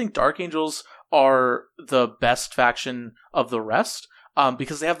actually think Dark Angels are the best faction of the rest.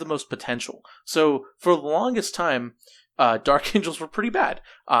 because they have the most potential. So for the longest time, Dark Angels were pretty bad.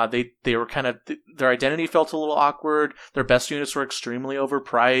 They were kind of, their identity felt a little awkward. Their best units were extremely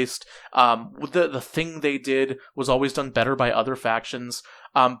overpriced. The thing they did was always done better by other factions.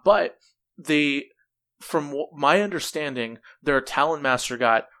 But they, from my understanding, their Talon Master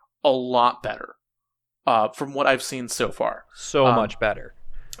got a lot better. From what I've seen so far. So much better.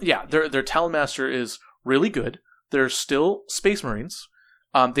 Yeah, their Talon Master is really good. They're still Space Marines.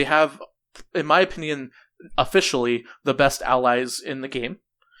 They have, in my opinion, officially the best allies in the game,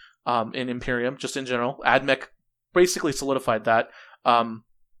 in Imperium, just in general. AdMech basically solidified that. And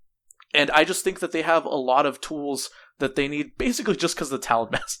I just think that they have a lot of tools that they need, basically just because the Talon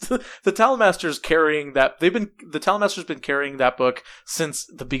Master, the Talon Master's carrying that. The Talon Master's been carrying that book since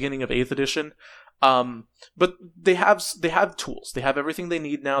the beginning of 8th edition. But they have tools. They have everything they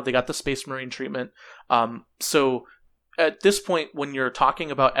need now. They got the Space Marine treatment. So at this point, when you're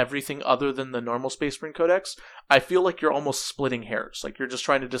talking about everything other than the normal Space Marine Codex, I feel like you're almost splitting hairs. Like, you're just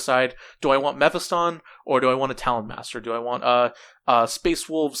trying to decide, do I want Mephiston or do I want a Talon Master? Do I want a Space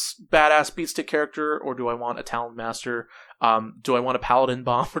Wolves badass beatstick character or do I want a Talon Master? Do I want a Paladin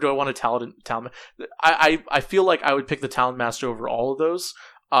Bomb or do I want a Talon? I feel like I would pick the Talon Master over all of those.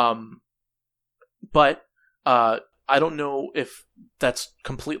 But I don't know if that's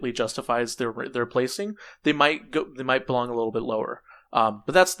completely justifies their placing. They might belong a little bit lower. But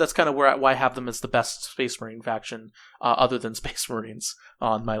that's kind of why I have them as the best Space Marine faction, other than Space Marines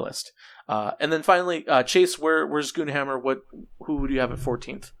on my list. And then finally, Chase, where's Goonhammer? Who do you have at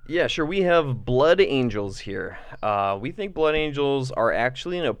 14th? Yeah, sure. We have Blood Angels here. We think Blood Angels are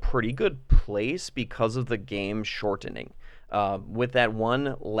actually in a pretty good place because of the game shortening. With that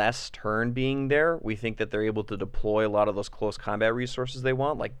one less turn being there, we think that they're able to deploy a lot of those close combat resources they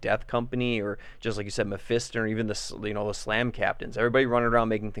want, like Death Company or just like you said, Mephiston, or even the Slam Captains. Everybody running around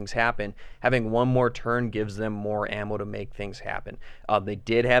making things happen. Having one more turn gives them more ammo to make things happen. They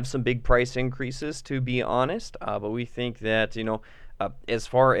did have some big price increases, to be honest, but we think that as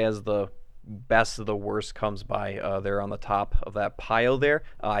far as the best of the worst comes by, they're on the top of that pile there.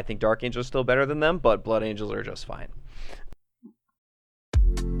 I think Dark Angels are still better than them, but Blood Angels are just fine.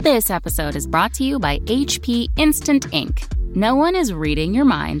 This episode is brought to you by HP Instant Ink. No one is reading your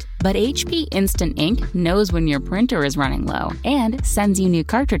mind, but HP Instant Ink knows when your printer is running low and sends you new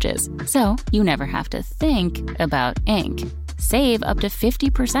cartridges, so you never have to think about ink. Save up to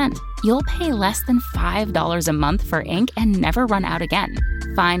 50%. You'll pay less than $5 a month for ink and never run out again.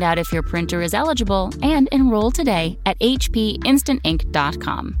 Find out if your printer is eligible and enroll today at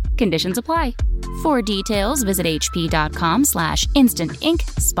hpinstantink.com. Conditions apply. For details, visit hp.com/instantink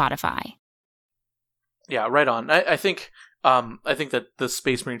Spotify. Yeah, right on. I think that the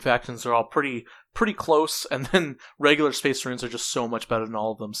Space Marine factions are all pretty close, and then regular Space Marines are just so much better than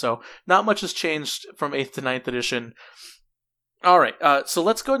all of them. So not much has changed from 8th to 9th edition. All right, so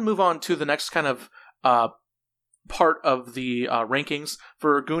let's go ahead and move on to the next kind of part of the rankings.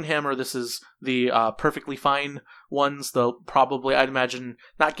 For Goonhammer, this is the perfectly fine ones, the probably, I'd imagine,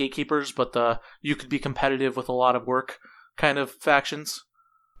 not gatekeepers, but you could be competitive with a lot of work kind of factions.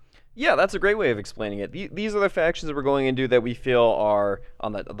 Yeah, that's a great way of explaining it. These are the factions that we're going into that we feel are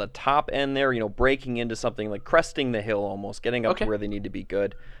on the top end there, breaking into something like cresting the hill almost, getting up to where they need to be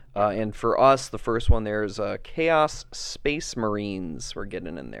good. And for us, the first one there is Chaos Space Marines. We're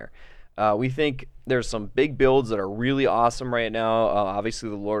getting in there. We think there's some big builds that are really awesome right now. Obviously,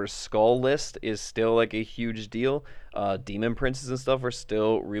 the Lord of Skull list is still like a huge deal. Demon Princes and stuff are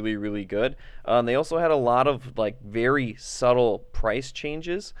still really, really good. They also had a lot of very subtle price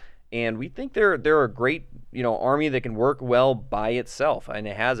changes. And we think they're a great, army that can work well by itself, and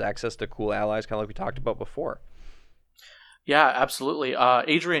it has access to cool allies, kind of like we talked about before. Yeah, absolutely.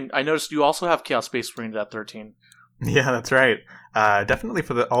 Adrian, I noticed you also have Chaos Space Marines at 13. Yeah, that's right. Definitely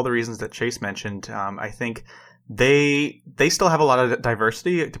for all the reasons that Chase mentioned. I think they still have a lot of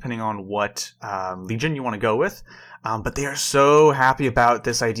diversity depending on what Legion you want to go with. But they are so happy about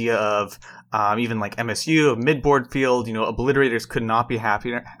this idea of even like MSU, of mid-board field. Obliterators could not be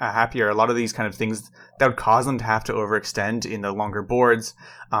happier. A lot of these kind of things that would cause them to have to overextend in the longer boards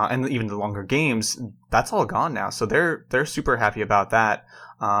and even the longer games. That's all gone now, so they're super happy about that.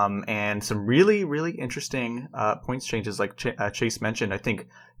 And some really, really interesting points changes, like Chase mentioned. I think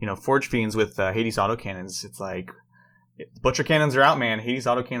Forge Fiends with Hades autocannons. It's like Butcher cannons are out, man. Hades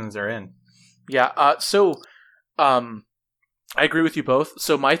autocannons are in. Yeah. So I agree with you both.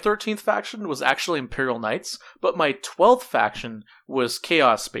 So my 13th faction was actually Imperial Knights, but my 12th faction was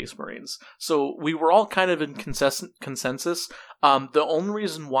Chaos Space Marines. So we were all kind of in consensus. The only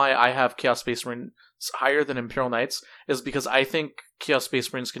reason why I have Chaos Space Marines higher than Imperial Knights is because I think Chaos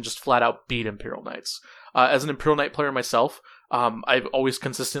Space Marines can just flat out beat Imperial Knights. As an Imperial Knight player myself, I've always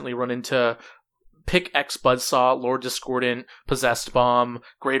consistently run into Pick X Buzzsaw, Lord Discordant, Possessed Bomb,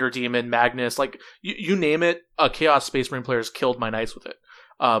 Greater Demon, Magnus, like, you name it, a Chaos Space Marine player has killed my Knights with it.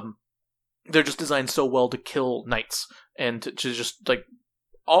 They're just designed so well to kill Knights, and to just, like,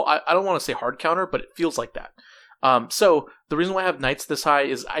 I don't want to say hard counter, but it feels like that. So, the reason why I have Knights this high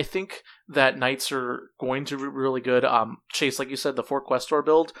is I think that Knights are going to be really good. Chase, like you said, the 4 Questor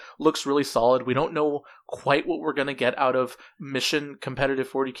build looks really solid. We don't know quite what we're going to get out of mission competitive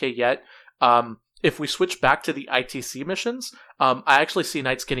 40k yet. If we switch back to the ITC missions, I actually see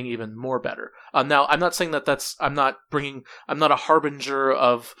Knights getting even more better. Now, I'm not saying that I'm not a harbinger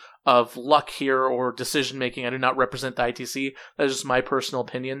of luck here or decision making. I do not represent the ITC. That is just my personal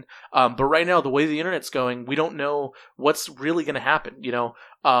opinion. But right now, the way the internet's going, we don't know what's really going to happen. You know,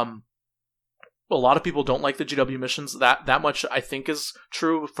 a lot of people don't like the GW missions. That much I think is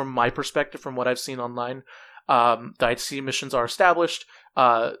true from my perspective, from what I've seen online. The ITC missions are established.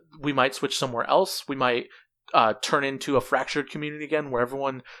 We might switch somewhere else. We might turn into a fractured community again, where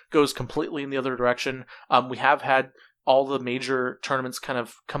everyone goes completely in the other direction. We have had all the major tournaments kind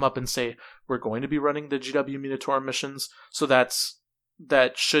of come up and say, we're going to be running the GW Munitorum missions, so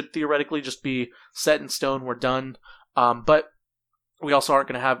that should theoretically just be set in stone. We're done. But we also aren't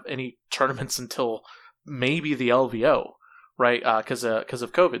going to have any tournaments until maybe the LVO, right? Because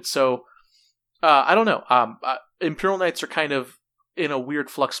of COVID. So I don't know. Imperial Knights are kind of in a weird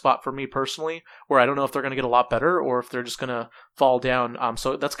flux spot for me personally, where I don't know if they're going to get a lot better or if they're just going to fall down.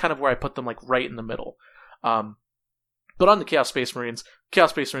 So that's kind of where I put them, like, right in the middle. But on the Chaos Space Marines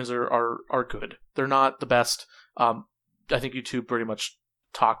are good. They're not the best. I think you two pretty much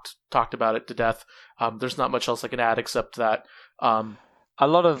talked about it to death. There's not much else I can add except that a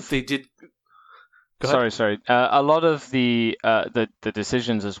lot of they did. Sorry. A lot of the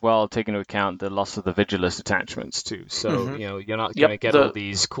decisions as well take into account the loss of the Vigilus attachments too. So you're not going to get all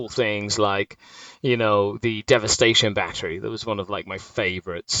these cool things like the Devastation Battery. That was one of, like, my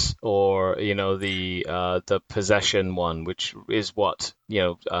favorites, or the Possession one, which is what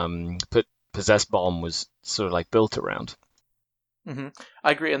Possessed Bomb was sort of like built around. Mm-hmm.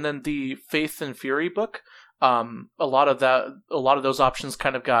 I agree. And then the Faith and Fury book. A lot of those options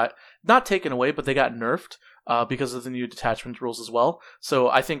kind of got not taken away, but they got nerfed because of the new detachment rules as well. So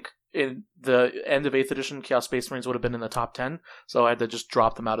I think in the end of 8th edition, Chaos Space Marines would have been in the top 10. So I had to just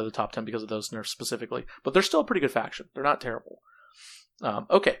drop them out of the top 10 because of those nerfs specifically. But they're still a pretty good faction. They're not terrible.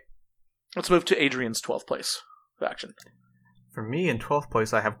 Okay, let's move to Adrian's 12th place faction. For me, in 12th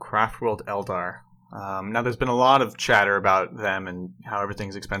place, I have Craftworld Eldar. Now, there's been a lot of chatter about them and how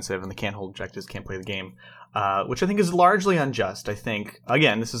everything's expensive and they can't hold objectives, can't play the game, which I think is largely unjust. I think,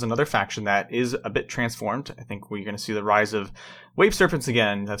 again, this is another faction that is a bit transformed. I think we're going to see the rise of Wave Serpents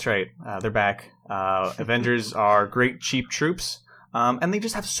again. That's right. They're back. Avengers are great, cheap troops. And they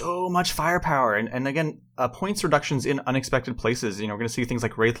just have so much firepower. And again, points reductions in unexpected places. We're going to see things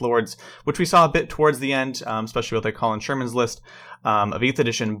like Wraith Lords, which we saw a bit towards the end, especially with Colin Sherman's list of 8th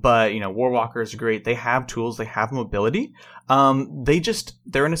edition. But, Warwalkers are great. They have tools. They have mobility.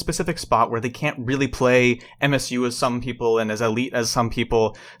 They're in a specific spot where they can't really play MSU as some people and as elite as some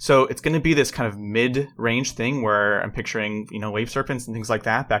people. So it's going to be this kind of mid-range thing where I'm picturing, Wave Serpents and things like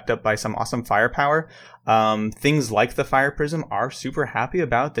that, backed up by some awesome firepower. Things like the Fire Prism are super happy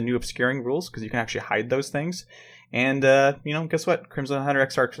about the new obscuring rules because you can actually hide those things. And, guess what? Crimson Hunter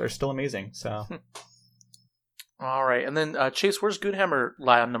Exarchs are still amazing. So, all right. And then, Chase, where's Goonhammer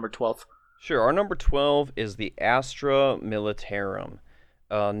lie on number 12? Sure. Our number 12 is the Astra Militarum.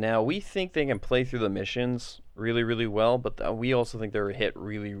 Now, we think they can play through the missions really, really well, but we also think they're hit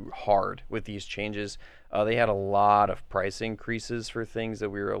really hard with these changes. They had a lot of price increases for things that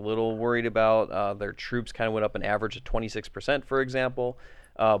we were a little worried about. Their troops kind of went up an average of 26%, for example.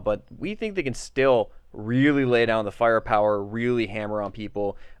 But we think they can still really lay down the firepower, really hammer on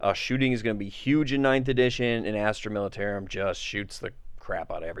people. Shooting is going to be huge in 9th edition, and Astra Militarum just shoots the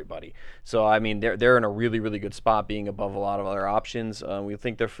crap out of everybody. So, I mean, they're in a really, really good spot, being above a lot of other options. We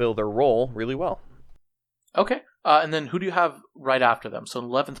think they'll fill their role really well. Okay. And then who do you have right after them? So, in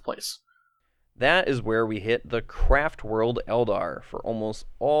 11th place. That is where we hit the Craftworld Eldar for almost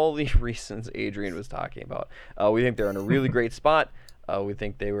all the reasons Adrian was talking about. We think they're in a really great spot. We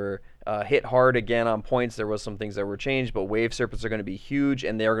think they were hit hard again on points. There was some things that were changed, but Wave Serpents are going to be huge,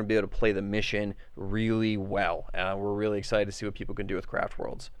 and they are going to be able to play the mission really well. We're really excited to see what people can do with Craft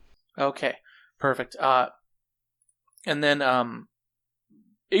Worlds. Okay, perfect. And then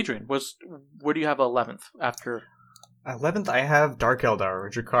Adrian, where do you have 11th after? 11th, I have Dark Eldar, or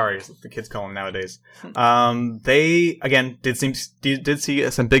Drukhari, as the kids call them nowadays. They, again, did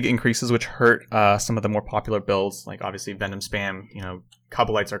see some big increases, which hurt some of the more popular builds, like obviously Venom Spam.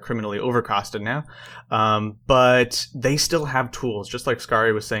 Kabalites are criminally overcosted now. But they still have tools, just like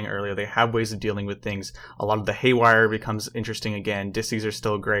Skari was saying earlier. They have ways of dealing with things. A lot of the Haywire becomes interesting again. Disties are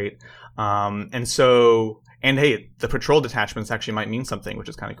still great. And hey, the patrol detachments actually might mean something, which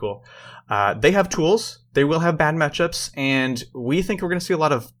is kind of cool. They have tools. They will have bad matchups, and we think we're going to see a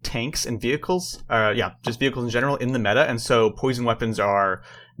lot of tanks and vehicles. Just vehicles in general in the meta, and so poison weapons are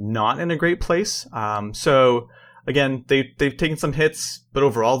not in a great place. So again, they've taken some hits, but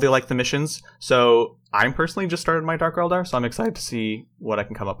overall they like the missions. So I'm personally just started my Dark Eldar, so I'm excited to see what I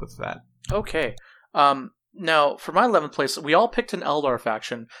can come up with that. Okay. Now, for my 11th place, we all picked an Eldar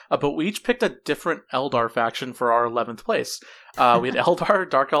faction, but we each picked a different Eldar faction for our 11th place. We had Eldar,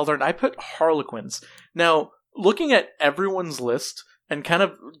 Dark Eldar, and I put Harlequins. Now, looking at everyone's list and kind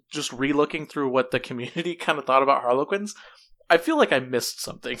of just re-looking through what the community kind of thought about Harlequins, I feel like I missed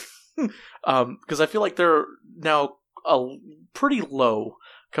something. Because I feel like they're now pretty low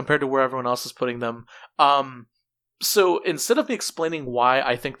compared to where everyone else is putting them. So instead of me explaining why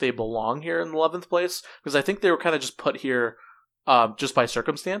I think they belong here in the 11th place, because I think they were kind of just put here just by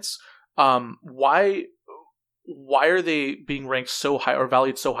circumstance, why are they being ranked so high or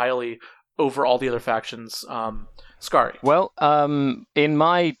valued so highly over all the other factions? Skari. Well, in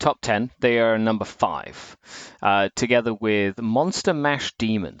my top 10, they are number 5, together with Monster Mash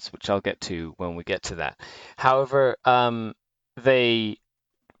Demons, which I'll get to when we get to that. However, they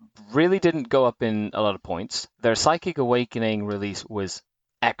really didn't go up in a lot of points. Their Psychic Awakening release was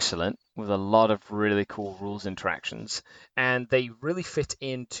excellent, with a lot of really cool rules interactions, and they really fit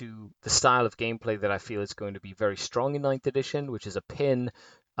into the style of gameplay that I feel is going to be very strong in 9th edition, which is a pin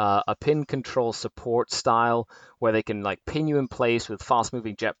control support style, where they can pin you in place with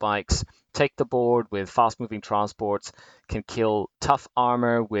fast-moving jet bikes, take the board with fast-moving transports, can kill tough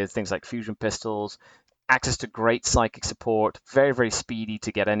armor with things like fusion pistols, access to great psychic support, very, very speedy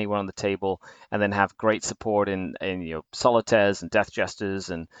to get anyone on the table, and then have great support in solitaires and death jesters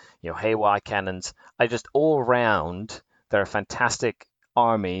and haywire cannons. All around, they're a fantastic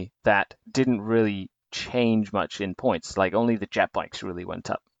army that didn't really change much in points. Only the jet bikes really went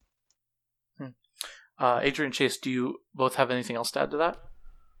up. Adrian, Chase, do you both have anything else to add to that?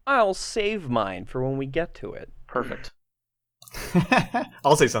 I'll save mine for when we get to it. Perfect.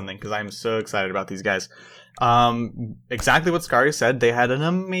 I'll say something because I'm so excited about these guys. Exactly what Skari said. They had an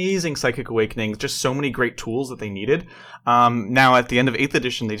amazing Psychic Awakening, just so many great tools that they needed. Now at the end of 8th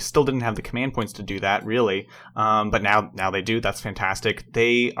edition, they still didn't have the command points to do that, really. But now they do. That's fantastic.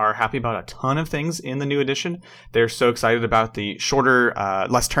 They are happy about a ton of things in the new edition. They're so excited about the shorter,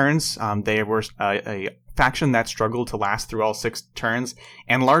 less turns. They were a faction that struggled to last through all 6 turns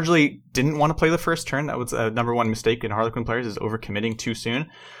and largely didn't want to play the first turn. That was a number one mistake in Harlequin players, is overcommitting too soon.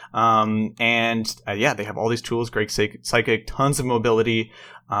 They have all these tools, great psychic, tons of mobility.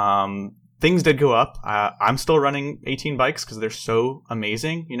 Things did go up. I'm still running 18 bikes because they're so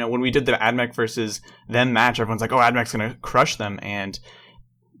amazing. When we did the AdMech versus them match, everyone's like, oh, AdMech's going to crush them. And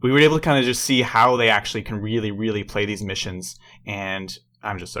we were able to kind of just see how they actually can really, really play these missions. And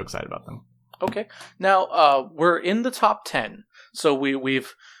I'm just so excited about them. Okay. Now, we're in the top 10. So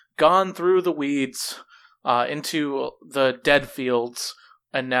we've gone through the weeds into the dead fields,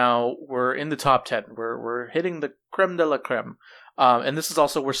 and now we're in the top 10. We're hitting the creme de la creme. And this is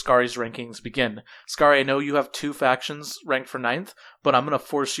also where Skari's rankings begin. Skari, I know you have 2 factions ranked for 9th, but I'm going to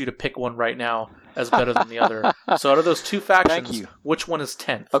force you to pick one right now as better than the other. So out of those 2 factions, which one is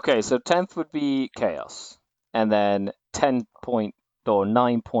 10th? Okay, so 10th would be Chaos, and then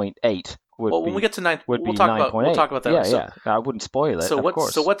 9.8 when we get to 9th, we'll talk about that. Yeah, I wouldn't spoil it. So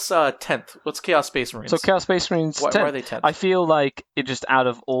what's 10th? What's Chaos Space Marines? So Chaos Space Marines 10th. Why are they 10th? I feel like it just out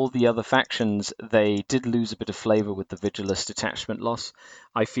of all the other factions, they did lose a bit of flavor with the Vigilist detachment loss.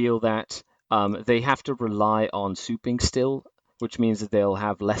 I feel that they have to rely on souping still, which means that they'll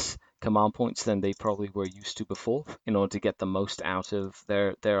have less command points than they probably were used to before in order to get the most out of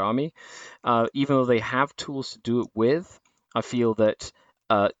their army. Even though they have tools to do it with, I feel that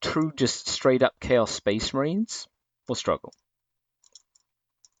true, just straight up Chaos Space Marines will struggle.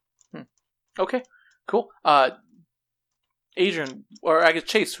 Okay, cool. Adrian, or I guess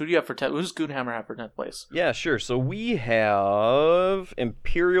Chase, who do you have for 10th? Who's Goonhammer have for 10th place? Yeah, sure. So we have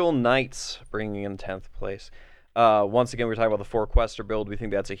Imperial Knights bringing in 10th place. Once again, we're talking about the four-quester build. We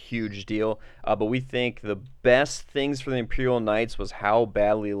think that's a huge deal. But we think the best things for the Imperial Knights was how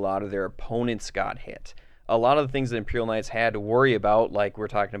badly a lot of their opponents got hit. A lot of the things that Imperial Knights had to worry about, like we're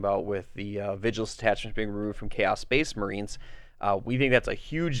talking about with the Vigilance attachments being removed from Chaos Space Marines, we think that's a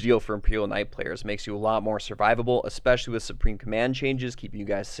huge deal for Imperial Knight players. It makes you a lot more survivable, especially with Supreme Command changes, keeping you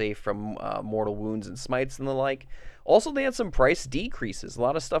guys safe from mortal wounds and smites and the like. Also, they had some price decreases. A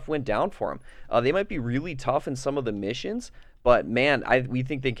lot of stuff went down for them. They might be really tough in some of the missions, but man, we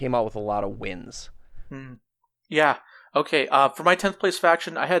think they came out with a lot of wins. Yeah. Okay. For my 10th place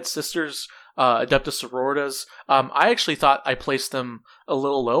faction, I had Sisters Adeptus Sororitas. I actually thought I placed them a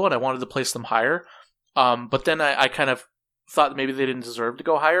little low, and I wanted to place them higher. But then I kind of thought maybe they didn't deserve to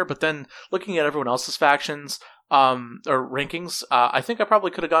go higher, but then looking at everyone else's factions or rankings, I think I probably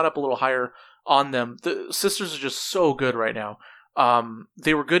could have gone up a little higher on them. The Sisters are just so good right now.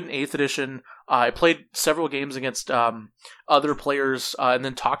 They were good in 8th edition. I played several games against other players and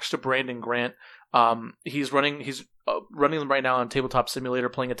then talked to Brandon Grant. He's running them right now on Tabletop Simulator,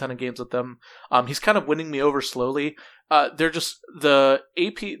 playing a ton of games with them. He's kind of winning me over slowly. They're just the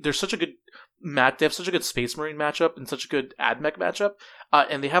AP. They're such a good they have such a good Space Marine matchup and such a good AdMech matchup,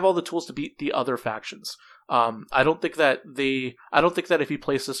 and they have all the tools to beat the other factions. I don't think that if you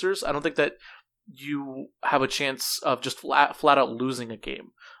play Sisters, I don't think that you have a chance of just flat out losing a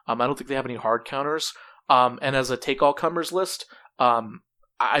game. I don't think they have any hard counters. And as a take all comers list,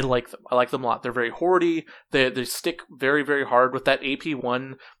 I like them. I like them a lot. They're very hoardy. They stick very, very hard with that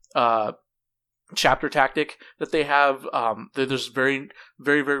AP1 chapter tactic that they have. They're just very,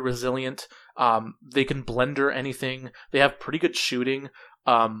 very, very resilient. They can blender anything. They have pretty good shooting.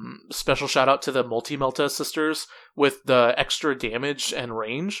 Special shout out to the Multi-Melta Sisters with the extra damage and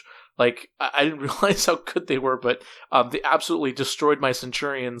range. Like, I didn't realize how good they were, but they absolutely destroyed my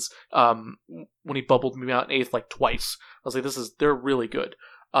Centurions when he bubbled me out in 8th like twice. I was like, they're really good.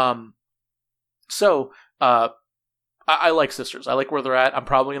 I like Sisters. I like where they're at. I'm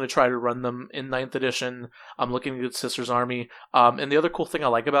probably going to try to run them in 9th edition. I'm looking at Sisters Army. And the other cool thing I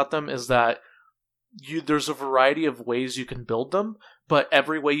like about them is that there's a variety of ways you can build them, but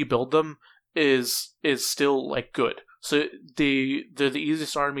every way you build them is still like good. So they're the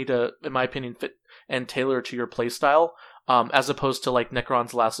easiest army to, in my opinion, fit and tailor to your playstyle, as opposed to like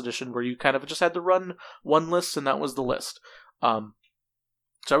Necron's Last Edition, where you kind of just had to run one list and that was the list. So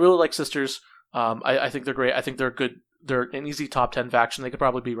I really like Sisters. I think they're great. I think they're good. They're an easy top 10 faction. They could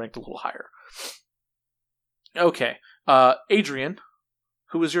probably be ranked a little higher. Okay, Adrian,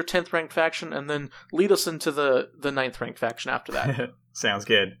 who is your 10th ranked faction, and then lead us into the 9th ranked faction after that. Sounds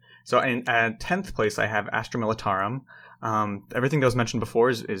good. So in 10th place, I have Astra Militarum. Everything that was mentioned before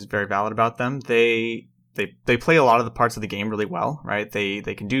is very valid about them. They play a lot of the parts of the game really well, right? They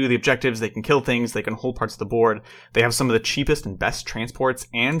can do the objectives, they can kill things, they can hold parts of the board. They have some of the cheapest and best transports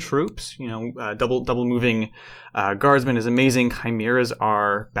and troops. Double moving guardsmen is amazing. Chimeras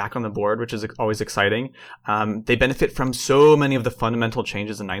are back on the board, which is always exciting. They benefit from so many of the fundamental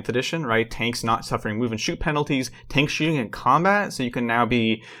changes in 9th edition, right? Tanks not suffering move and shoot penalties, tanks shooting in combat, so you can now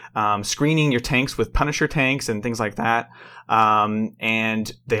be screening your tanks with Punisher tanks and things like that.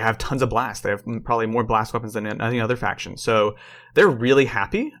 And they have tons of blasts. They have probably more blast weapons than any other faction. So they're really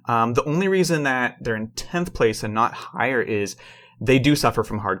happy. The only reason that they're in 10th place and not higher is they do suffer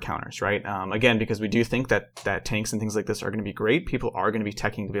from hard counters, right? Again, because we do think that tanks and things like this are going to be great. People are going to be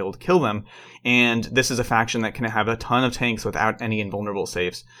teching to be able to kill them. And this is a faction that can have a ton of tanks without any invulnerable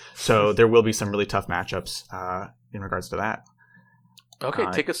saves. So there will be some really tough matchups in regards to that. Okay,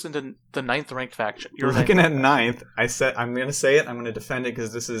 take us into the 9th ranked faction. You're looking at 9th. I'm going to say it. I'm going to defend it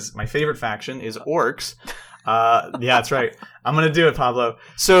because this is my favorite faction is Orcs. Yeah, that's right. I'm going to do it, Pablo.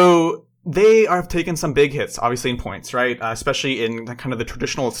 So they have taken some big hits, obviously in points, right? Especially in kind of the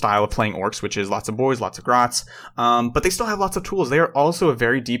traditional style of playing Orcs, which is lots of boys, lots of grots. But they still have lots of tools. They are also a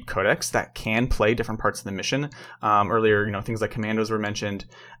very deep codex that can play different parts of the mission. Earlier, things like commandos were mentioned.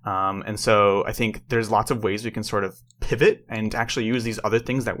 And so I think there's lots of ways we can sort of pivot and actually use these other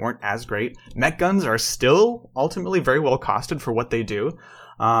things that weren't as great. Mech guns are still ultimately very well costed for what they do.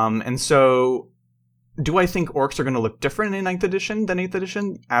 And so do I think Orcs are going to look different in 9th edition than 8th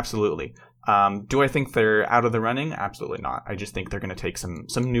edition? Absolutely. Do I think they're out of the running? Absolutely not. I just think they're going to take some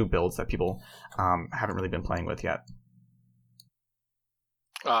new builds that people haven't really been playing with yet.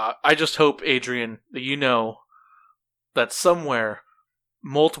 I just hope, Adrian, that you know that somewhere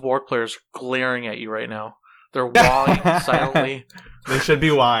multiple Orc players are glaring at you right now. They're wawing silently. They should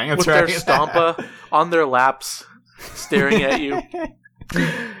be wawing. That's with right. Their Stompa on their laps. staring at you.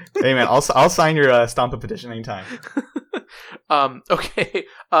 Hey man, I'll sign your Stompa petition anytime. Okay.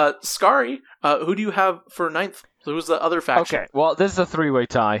 Scary, who do you have for 9th? Who's the other faction? Okay, well, this is a three-way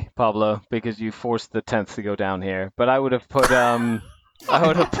tie, Pablo, because you forced the 10th to go down here. But I would have put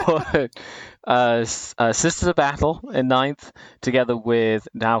Sisters of Battle in 9th, together with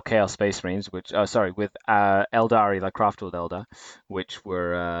now Chaos Space Marines, with Eldari, like Craftworld Eldar, which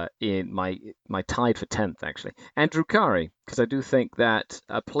were in my tied for 10th actually, and Drukhari, because I do think that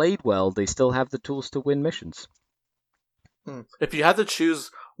played well, they still have the tools to win missions. If you had to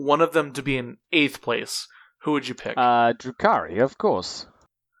choose one of them to be in 8th place, who would you pick? Drukhari, of course.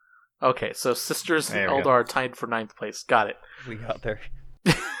 Okay, so Sisters and Eldar are tied for 9th place. Got it. We got there.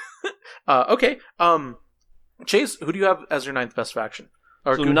 Okay. Chase, who do you have as your 9th best faction?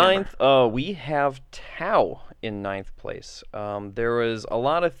 Or so Goonhammer? 9th, we have Tau in 9th place. There was a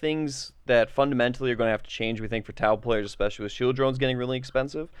lot of things that fundamentally are going to have to change, we think, for Tau players, especially with shield drones getting really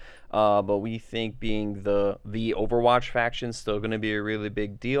expensive. But we think being the Overwatch faction is still going to be a really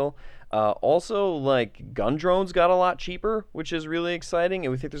big deal. Also, like, gun drones got a lot cheaper, which is really exciting,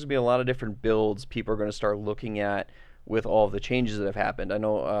 and we think there's going to be a lot of different builds people are going to start looking at with all of the changes that have happened. I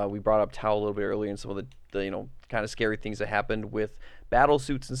know we brought up Tau a little bit earlier and some of the kind of scary things that happened with battle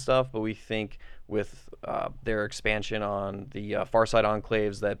suits and stuff, but we think with their expansion on the Farside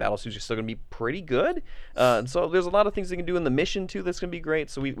Enclaves that battle suits are still going to be pretty good. So there's a lot of things they can do in the mission too that's going to be great,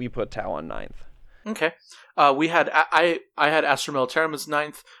 so we put Tau on 9th. Okay. I had Astra Militarum as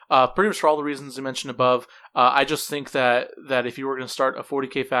 9th, pretty much for all the reasons you mentioned above. I just think that if you were going to start a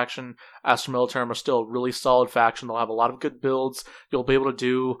 40k faction, Astra Militarum are still a really solid faction. They'll have a lot of good builds. You'll be able to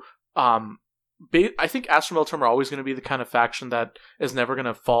do. I think Astra Militarum are always going to be the kind of faction that is never going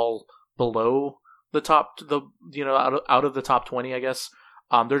to fall below the top, out of the top 20, I guess.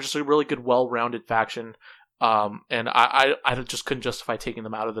 They're just a really good, well-rounded faction, and I just couldn't justify taking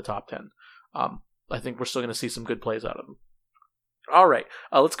them out of the top 10. I think we're still going to see some good plays out of them. All right,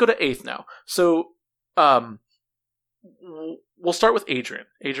 let's go to 8th now. So, we'll start with Adrian.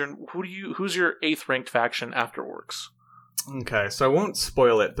 Adrian, who's your 8th ranked faction after Orcs? Okay, so I won't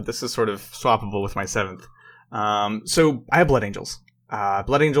spoil it, but this is sort of swappable with my 7th. So I have Blood Angels.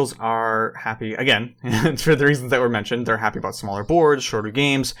 Blood Angels are happy, again, for the reasons that were mentioned. They're happy about smaller boards, shorter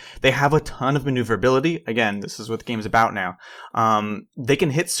games. They have a ton of maneuverability. Again, this is what the game's about now. They can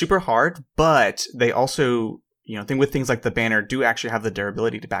hit super hard, but they also, with things like the banner, do actually have the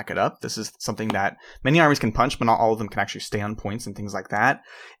durability to back it up. This is something that many armies can punch, but not all of them can actually stay on points and things like that.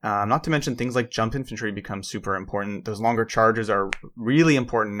 Not to mention things like jump infantry become super important. Those longer charges are really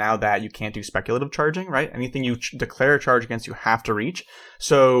important now that you can't do speculative charging, right? Anything you declare a charge against, you have to reach.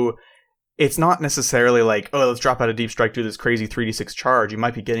 So it's not necessarily like, oh, let's drop out a deep strike, do this crazy 3d6 charge. You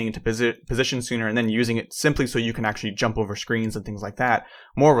might be getting into position sooner and then using it simply so you can actually jump over screens and things like that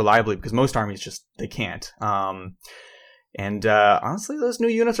more reliably, because most armies they can't. Honestly, those new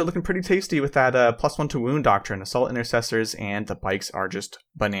units are looking pretty tasty with that +1 to wound doctrine. Assault Intercessors and the bikes are just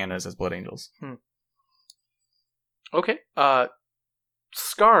bananas as Blood Angels. Okay.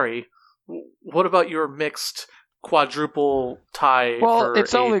 Scary, what about your mixed quadruple tie? Well,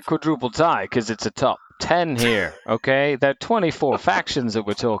 it's 8th? only quadruple tie because it's a top 10 here, okay? There are 24 factions that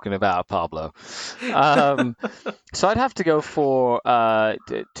we're talking about, Pablo. So I'd have to go for,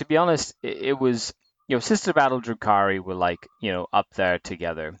 to be honest, it was, Sister Battle, Drukhari were up there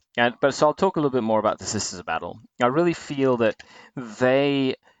together. But so I'll talk a little bit more about the Sisters of Battle. I really feel that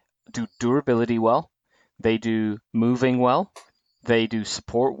they do durability well, they do moving well, they do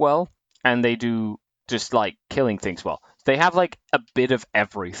support well, and they do just killing things well. They have a bit of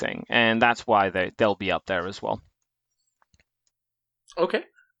everything, and that's why they'll be up there as well. Okay.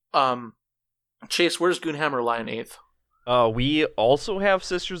 Chase, where's Goonhammer lie in 8th? We also have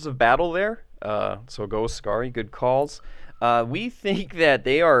Sisters of Battle there. So go Scary, good calls. We think that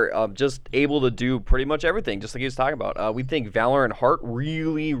they are just able to do pretty much everything, just like he was talking about. We think Valor and Heart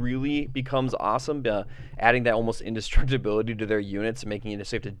really, really becomes awesome. Adding that almost indestructibility to their units and making it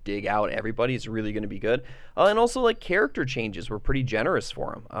so you have to dig out everybody is really going to be good. And also, character changes were pretty generous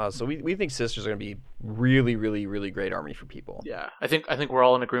for them. So we think Sisters are going to be really, really, really great army for people. Yeah, I think we're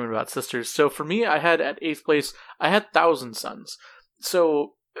all in agreement about Sisters. So for me, I had at 8th place, I had Thousand Sons.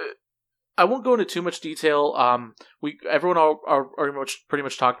 So I won't go into too much detail. Everyone are pretty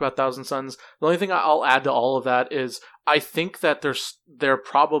much talked about Thousand Sons. The only thing I'll add to all of that is I think that they're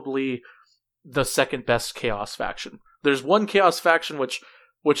probably the second best Chaos faction. There's one Chaos faction which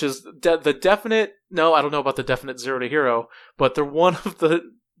is the definite. No, I don't know about the definite 0 to hero, but they're one of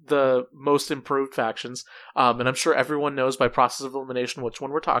the most improved factions. And I'm sure everyone knows by process of elimination which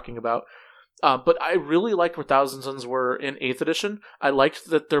one we're talking about. But I really liked where Thousand Suns were in 8th edition. I liked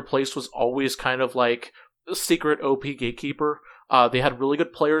that their place was always kind of like a secret OP gatekeeper. They had really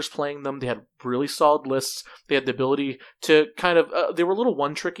good players playing them. They had really solid lists. They had the ability to kind of... they were a little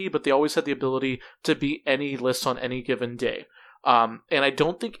one-tricky, but they always had the ability to beat any list on any given day. And I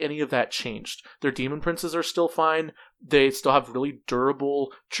don't think any of that changed. Their Demon Princes are still fine. They still have really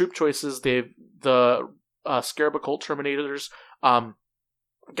durable troop choices. They've the Scarab Occult Terminators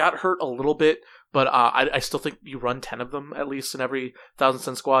got hurt a little bit, but I still think you run 10 of them at least in every Thousand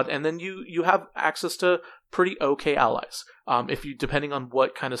Sun squad, and then you have access to pretty okay allies if you depending on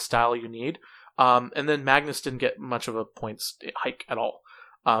what kind of style you need. And then Magnus didn't get much of a points hike at all,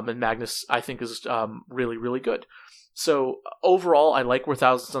 and Magnus I think is really really good. So overall, I like where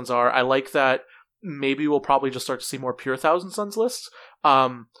Thousand Suns are. I like that maybe we'll probably just start to see more pure Thousand Suns lists,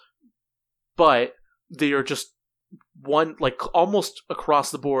 but they are just one like almost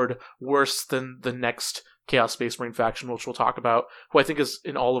across the board worse than the next Chaos Space Marine faction, which we'll talk about, who I think is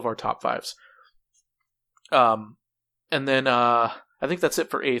in all of our top 5s. And then I think that's it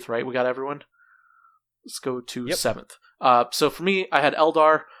for 8th, right? We got everyone. Let's go to 7th. So for me, I had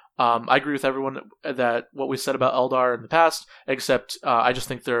Eldar. I agree with everyone that what we said about Eldar in the past, except I just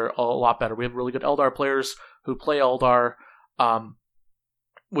think they're a lot better. We have really good Eldar players who play Eldar,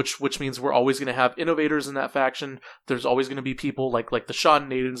 which means we're always going to have innovators in that faction. There's always going to be people like the Sean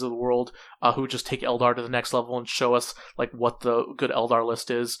Nadens of the world who just take Eldar to the next level and show us like what the good Eldar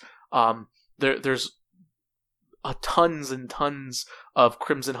list is. There's tons and tons of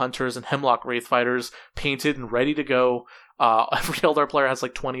Crimson Hunters and Hemlock Wraith Fighters painted and ready to go. Every Eldar player has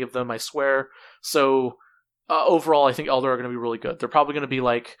like 20 of them, I swear. So overall, I think Eldar are going to be really good. They're probably going to be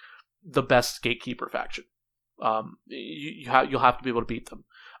like the best Gatekeeper faction. You'll have to be able to beat them.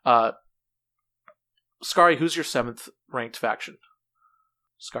 Scary, who's your 7th ranked faction?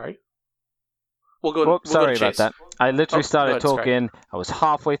 Scary? We'll sorry go about that. I literally started ahead, talking. I was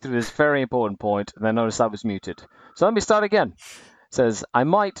halfway through this very important point, and then noticed I was muted. So let me start again. It says, I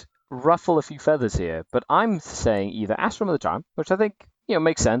might ruffle a few feathers here, but I'm saying either Astrum of the Charm, which I think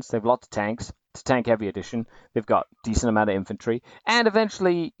makes sense. They have lots of tanks. It's a tank-heavy edition. They've got decent amount of infantry. And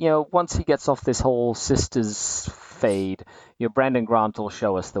eventually, once he gets off this whole Sisters fade, Brandon Grant will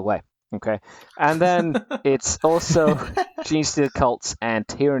show us the way. Okay, and then it's also Genestealer Cults and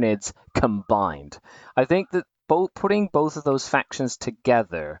Tyranids combined. I think that putting both of those factions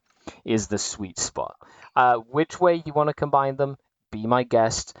together is the sweet spot. Which way you want to combine them, be my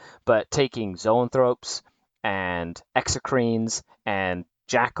guest, but taking Zoanthropes and Exocrines and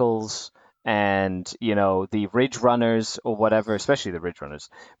Jackals and, the Ridge Runners or whatever, especially the Ridge Runners,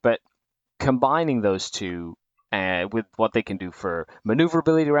 but combining those two with what they can do for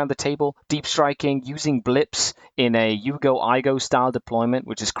maneuverability around the table, deep striking, using blips in a Yugo-Igo style deployment,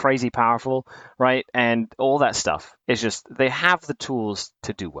 which is crazy powerful, right? And all that stuff. It's just, they have the tools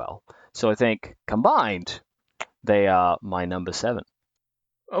to do well. So I think, combined, they are my number 7.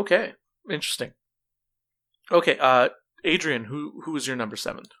 Okay, interesting. Okay, Adrian, who is your number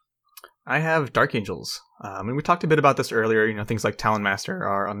 7? I have Dark Angels. We talked a bit about this earlier. Things like Talon Master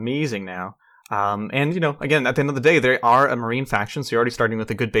are amazing now. And, again, at the end of the day, they are a Marine faction, so you're already starting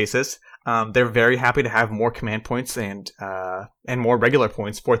with a good basis. They're very happy to have more command points and more regular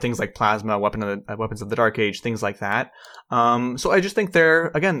points for things like Plasma, Weapons of the Dark Age, things like that. So I just think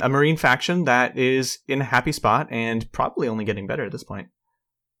they're, again, a Marine faction that is in a happy spot and probably only getting better at this point.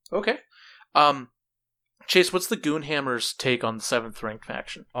 Okay. Chase, what's the Goonhammer's take on the 7th ranked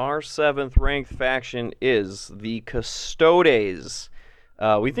faction? Our 7th ranked faction is the Custodes.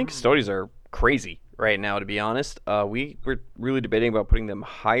 We think Custodes are crazy right now, to be honest. We're really debating about putting them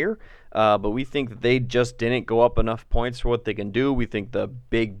higher, but we think that they just didn't go up enough points for what they can do. We think the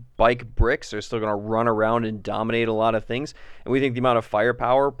big bike bricks are still going to run around and dominate a lot of things, and we think the amount of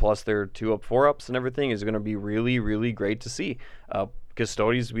firepower plus their 2-up, 4-ups and everything is going to be really, really great to see.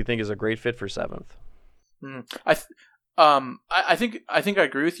 Custodes, we think, is a great fit for 7th. I think I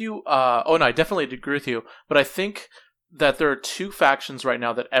agree with you. I definitely agree with you, but I think that there are 2 factions right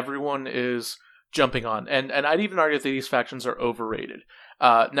now that everyone is jumping on, and I'd even argue that these factions are overrated.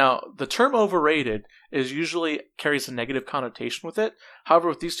 Now, the term overrated usually carries a negative connotation with it. However,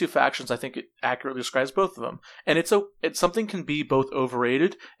 with these 2 factions, I think it accurately describes both of them, and it's something can be both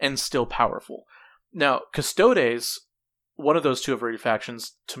overrated and still powerful. Now, Custodes, one of those 2 overrated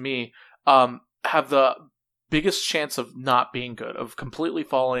factions, to me, have the biggest chance of not being good, of completely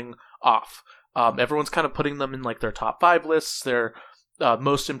falling off. Everyone's kind of putting them in like their top 5 lists, their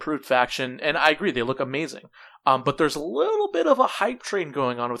most improved faction, and I agree, they look amazing. But there's a little bit of a hype train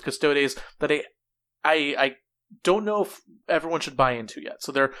going on with Custodes that I don't know if everyone should buy into yet.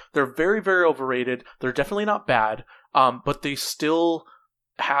 So they're very, very overrated. They're definitely not bad, but they still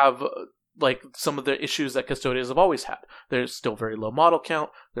have like some of the issues that Custodes have always had. They're still very low model count.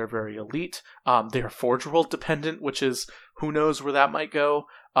 They're very elite. They're Forge World dependent, which is who knows where that might go.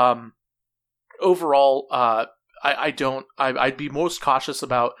 Overall, I'd be most cautious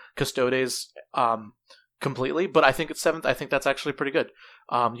about Custodes completely, but I think at 7th, I think that's actually pretty good.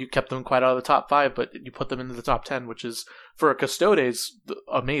 You kept them quite out of the top 5, but you put them into the top 10, which is for a Custodes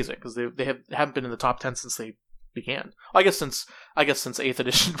amazing because they haven't been in the top 10 since they began. I guess since 8th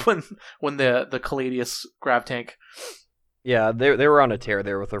edition when the Caladius Grav Tank. Yeah, they were on a tear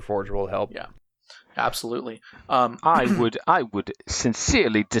there with their Forge World help. Yeah, absolutely. I would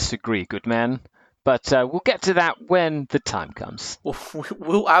sincerely disagree, good man. But we'll get to that when the time comes.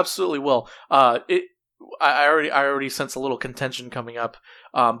 We'll absolutely will. I already sense a little contention coming up.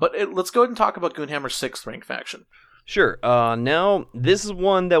 But let's go ahead and talk about Goonhammer's 6th rank faction. Sure. Now, this is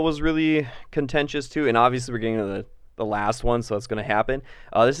one that was really contentious too, and obviously we're getting to the last one, so it's going to happen.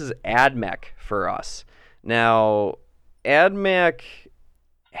 This is AdMech for us. Now, AdMech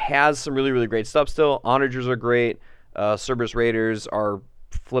has some really, really great stuff still. Onagers are great. Cerberus Raiders are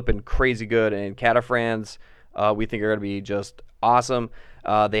flipping crazy good, and Cataphrans we think are going to be just awesome.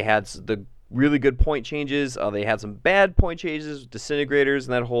 They had the really good point changes. They had some bad point changes, Disintegrators,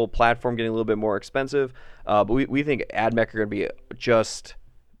 and that whole platform getting a little bit more expensive. But we think AdMech are going to be just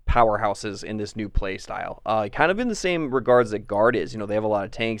powerhouses in this new play style. Kind of in the same regards that Guard is. They have a lot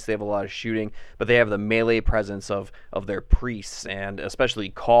of tanks, they have a lot of shooting, but they have the melee presence of their priests, and especially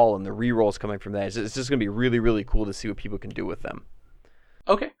Call and the rerolls coming from that. It's just going to be really, really cool to see what people can do with them.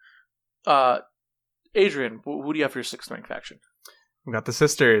 Okay. Adrian, who do you have for your 6th rank faction? We got the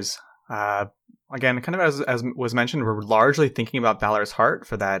Sisters. Again, kind of as was mentioned, we're largely thinking about Valor's Heart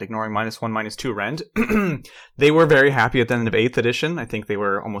for that ignoring -1, -2 rend. They were very happy at the end of 8th edition. I think they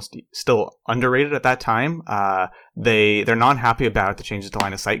were almost still underrated at that time. They're not happy about the changes to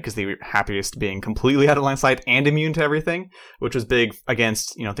line of sight because they were happiest being completely out of line of sight and immune to everything, which was big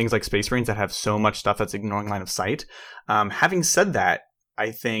against things like Space Marines that have so much stuff that's ignoring line of sight. Having said that,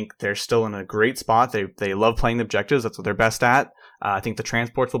 I think they're still in a great spot. They love playing the objectives. That's what they're best at. I think the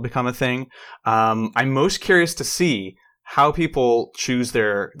transports will become a thing. I'm most curious to see how people choose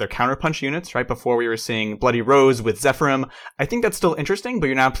their counterpunch units. Right before we were seeing Bloody Rose with Zephyrim. I think that's still interesting, but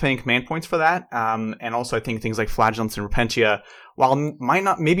you're now paying command points for that. And also I think things like Flagellants and Repentia, while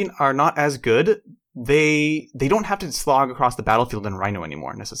maybe are not as good, they don't have to slog across the battlefield in Rhino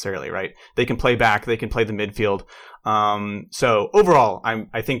anymore necessarily, right? They can play back, they can play the midfield. So overall,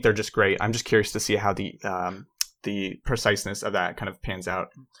 I think they're just great. I'm just curious to see how the preciseness of that kind of pans out.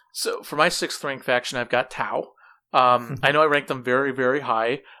 So for my 6th rank faction, I've got Tau. I know I ranked them very, very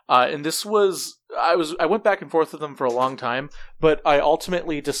high, and this was I went back and forth with them for a long time, but I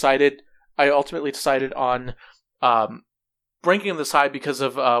ultimately decided on ranking them this high because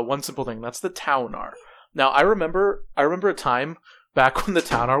of one simple thing. That's the Taunar. Now I remember a time back when the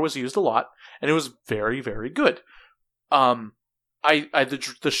Taunar was used a lot, and it was very, very good.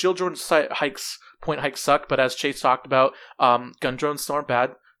 The shield drone point hikes suck, but as Chase talked about, gun drones still aren't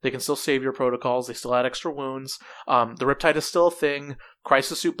bad. They can still save your protocols. They still add extra wounds. The Riptide is still a thing.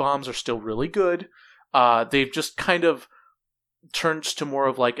 Crisis Suit bombs are still really good. They've just kind of turned to more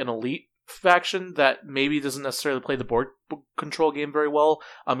of like an elite faction that maybe doesn't necessarily play the board control game very well,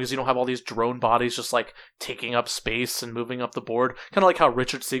 because you don't have all these drone bodies just like taking up space and moving up the board, kind of like how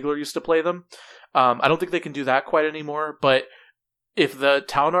Richard Siegler used to play them. I don't think they can do that quite anymore, but if the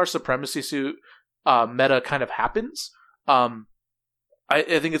Taunar Supremacy Suit meta kind of happens, I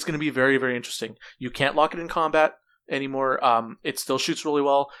think it's going to be very, very interesting. You can't lock it in combat anymore. It still shoots really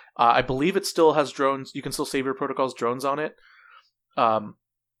well. I believe it still has drones. You can still save your protocols drones on it.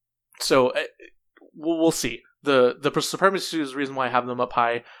 So we'll see. The Supremacy is the reason why I have them up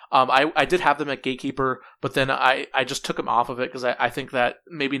high. I did have them at Gatekeeper, but then I just took them off of it because I think that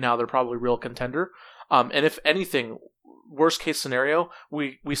maybe now they're probably real contender. And if anything, worst case scenario,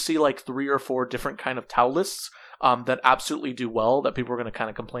 we see like 3 or 4 different kind of Tau lists that absolutely do well that people are going to kind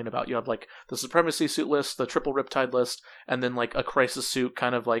of complain about. You have like the Supremacy Suit list, the Triple Riptide list, and then like a Crisis Suit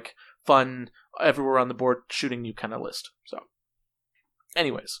kind of like fun everywhere on the board shooting you kind of list. So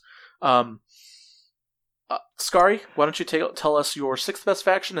anyways, Scary, why don't you tell us your 6th best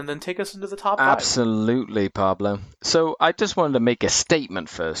faction and then take us into the top 5? Absolutely, Pablo. So I just wanted to make a statement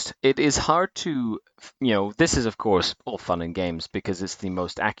first. It is hard to, this is of course all fun and games because it's the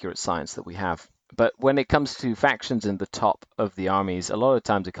most accurate science that we have But when it comes to factions in the top of the armies, a lot of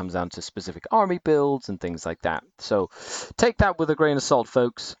times it comes down to specific army builds and things like that. So take that with a grain of salt,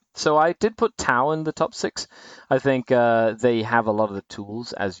 folks. So I did put Tau in the top 6. I think they have a lot of the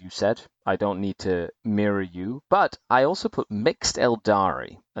tools, as you said. I don't need to mirror you. But I also put Mixed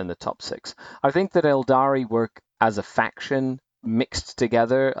Eldari in the top 6. I think that Eldari work as a faction mixed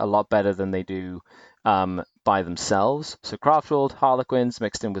together a lot better than they do by themselves. So Craftworld, Harlequins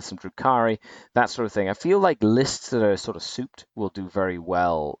mixed in with some Drukhari, that sort of thing. I feel like lists that are sort of souped will do very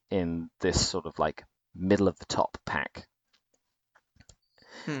well in this sort of like middle of the top pack.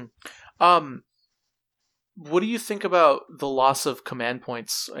 What do you think about the loss of command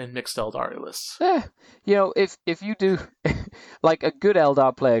points in mixed Eldari lists? If you do, like a good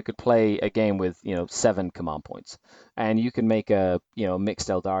Eldar player could play a game with 7 command points, and you can make a mixed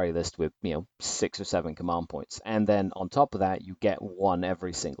Eldari list with 6 or 7 command points, and then on top of that you get 1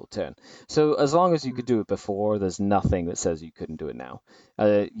 every single turn. So as long as you could do it before, there's nothing that says you couldn't do it now.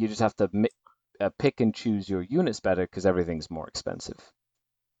 You just have to pick and choose your units better because everything's more expensive.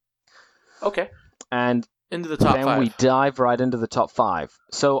 Okay. And into the top 5. Then we dive right into the top 5.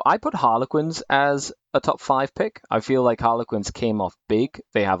 So I put Harlequins as a top 5 pick. I feel like Harlequins came off big.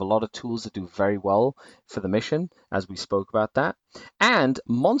 They have a lot of tools that do very well for the mission, as we spoke about that. And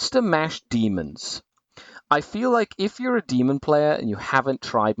Monster Mash Demons. I feel like if you're a demon player and you haven't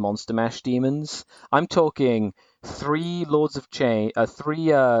tried Monster Mash Demons, I'm talking 3 Lords of Change,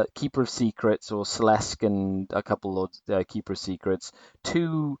 3 Keeper of Secrets, or Celeste and a couple Lords Keeper of Secrets,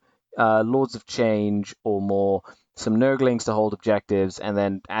 2 Lords of Change or more, some Nurglings to hold objectives, and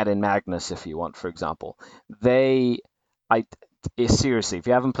then add in Magnus if you want, for example. Seriously, if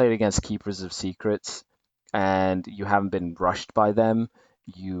you haven't played against Keepers of Secrets and you haven't been rushed by them,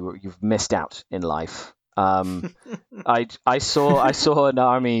 you've missed out in life. I saw an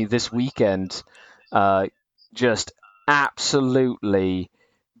army this weekend just absolutely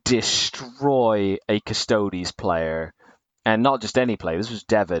destroy a Custodes player. And not just any player. This was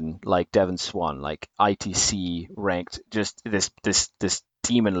Devon Swan, like ITC ranked. Just this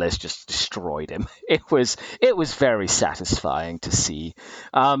demon list just destroyed him. It was very satisfying to see.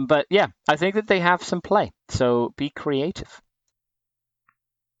 But yeah, I think that they have some play. So be creative.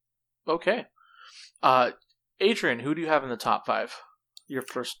 Okay. Adrian, who do you have in the top 5? Your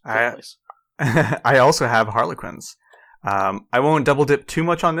first place. I also have Harlequins. I won't double dip too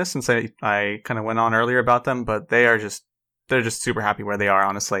much on this since I kind of went on earlier about them, but they're just super happy where they are,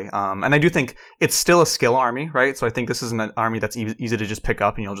 honestly. And I do think it's still a skill army, right? So I think this isn't an army that's easy to just pick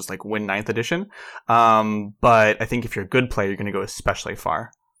up and you'll just like win 9th edition. But I think if you're a good player, you're going to go especially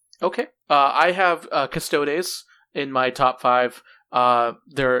far. Okay. I have Custodes in my top 5.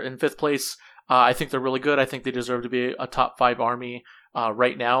 They're in 5th place. I think they're really good. I think they deserve to be a top 5 army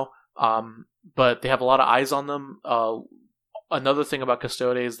right now. But they have a lot of eyes on them. Another thing about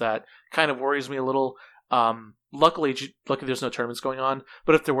Custodes that kind of worries me a little. Luckily there's no tournaments going on,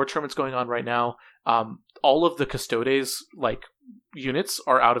 but if there were tournaments going on right now, all of the Custodes like units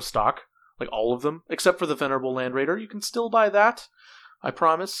are out of stock, like all of them, except for the Venerable Land Raider. You can still buy that. I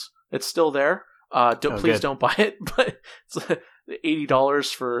promise. It's still there. Please don't buy it, but it's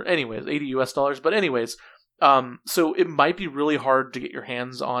 $80 for anyways, $80 US. But anyways, so it might be really hard to get your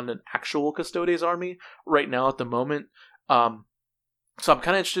hands on an actual Custodes army right now at the moment. So I'm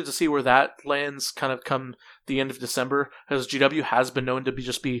kind of interested to see where that lands kind of come the end of December, because GW has been known to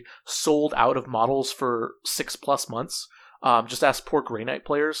be sold out of models for 6+ months. Just ask poor Grey Knight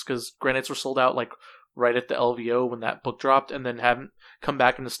players, because Grey Knights were sold out like right at the LVO when that book dropped, and then haven't come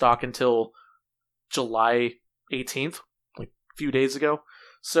back into stock until July 18th, like a few days ago.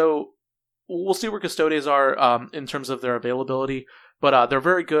 So we'll see where Custodes are in terms of their availability. But they're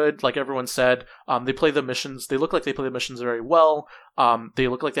very good, like everyone said. They play the missions. They look like they play the missions very well. They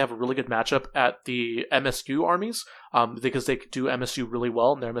look like they have a really good matchup at the MSU armies because they do MSU really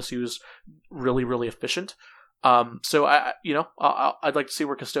well, and their MSU is really, really efficient. So I'd like to see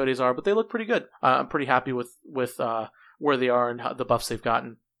where Custodes are, but they look pretty good. I'm pretty happy with where they are and how the buffs they've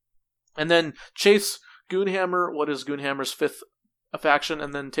gotten. And then Chase Goonhammer. What is Goonhammer's 5th faction?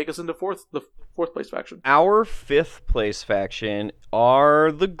 And then take us into the 4th place faction. Our 5th place faction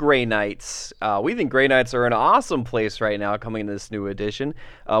are the Grey Knights. We think Grey Knights are an awesome place right now coming into this new edition.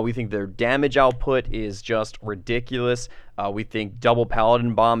 We think their damage output is just ridiculous. We think double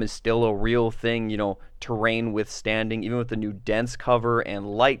Paladin Bomb is still a real thing, terrain withstanding. Even with the new dense cover and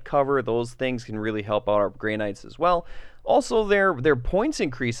light cover, those things can really help out our Grey Knights as well. Also, their points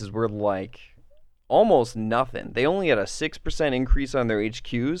increases were like almost nothing. They only had a 6% increase on their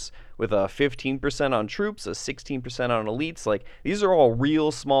HQs, with a 15% on troops, a 16% on elites. Like, these are all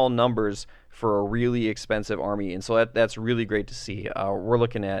real small numbers for a really expensive army, and so that's really great to see. We're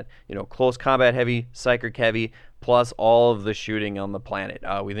looking at, close combat heavy, psychic heavy, plus all of the shooting on the planet.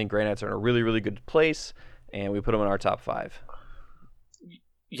 We think Grey Knights are in a really, really good place, and we put them in our top 5.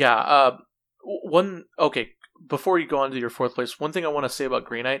 Yeah. Okay. Before you go on to your 4th place, one thing I want to say about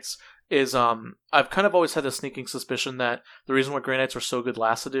Grey Knights is I've kind of always had a sneaking suspicion that the reason why Grey Knights were so good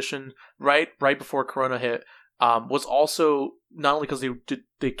last edition, right before Corona hit, was also not only because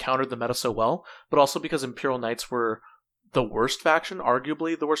they countered the meta so well, but also because Imperial Knights were the worst faction,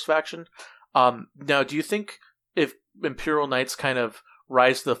 arguably the worst faction. Now, do you think if Imperial Knights kind of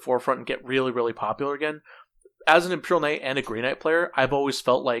rise to the forefront and get really, really popular again, as an Imperial Knight and a Grey Knight player, I've always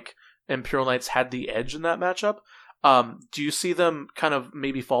felt like Imperial Knights had the edge in that matchup. Do you see them kind of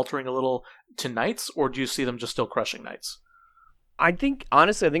maybe faltering a little to Knights, or do you see them just still crushing Knights?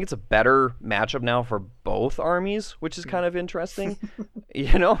 Honestly, I think it's a better matchup now for both armies, which is kind of interesting.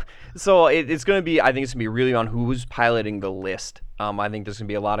 So it's going to be, I think it's going to be really on who's piloting the list. I think there's going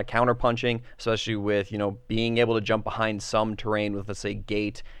to be a lot of counterpunching, especially with, being able to jump behind some terrain with, let's say,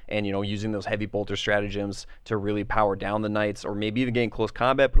 gate, and, using those heavy bolter stratagems to really power down the Knights, or maybe even getting close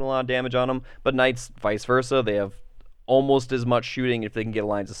combat, putting a lot of damage on them. But Knights, vice versa, they have almost as much shooting. If they can get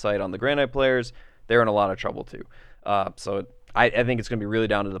lines of sight on the Grey Knight players, they're in a lot of trouble too. So I think it's going to be really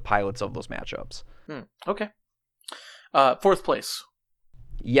down to the pilots of those matchups. Okay. 4th place.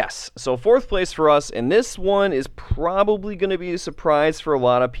 Yes. So 4th place for us, and this one is probably going to be a surprise for a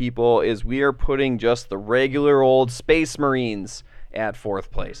lot of people, is we are putting just the regular old Space Marines at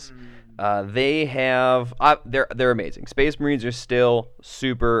 4th place. They have they're amazing. Space Marines are still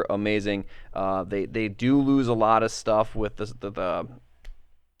super amazing. They do lose a lot of stuff with the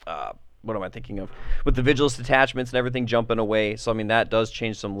what am I thinking of? With the Vigilance detachments and everything jumping away. So, I mean, that does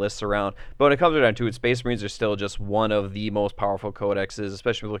change some lists around. But when it comes down to it, Space Marines are still just one of the most powerful codexes,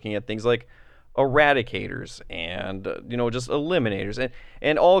 especially looking at things like Eradicators and, just Eliminators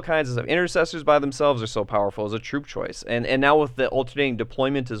and all kinds of stuff. Intercessors by themselves are so powerful as a troop choice. And now with the alternating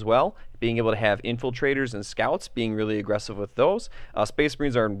deployment as well, being able to have Infiltrators and Scouts, being really aggressive with those, Space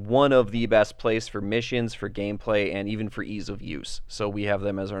Marines are in one of the best place for missions, for gameplay, and even for ease of use. So we have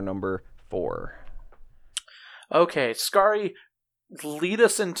them as our number 4. Okay, Skari, lead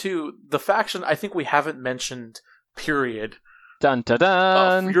us into the faction I think we haven't mentioned, period. Dun dun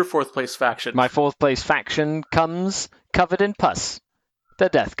dun! Your 4th place faction. My 4th place faction comes covered in pus. The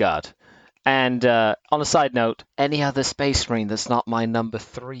Death Guard. And on a side note, any other Space Marine that's not my number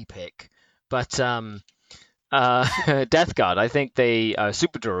 3 pick. But Death Guard, I think they are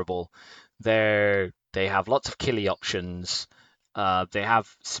super durable. They have lots of killy options. They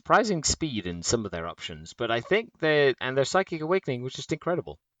have surprising speed in some of their options, but I think their Psychic Awakening was just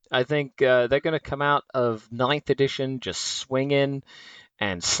incredible. I think they're going to come out of 9th edition just swinging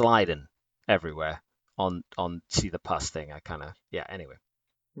and sliding everywhere on see the pus thing. Anyway.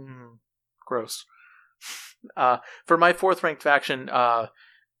 Gross. For my 4th ranked faction,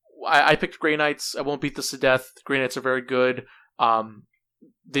 I picked Grey Knights. I won't beat this to death. Grey Knights are very good.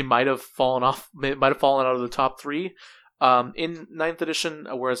 They might have fallen out of the top 3. In 9th edition,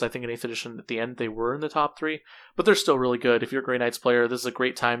 whereas I think in 8th edition at the end they were in the top 3, but they're still really good. If you're a Grey Knights player, this is a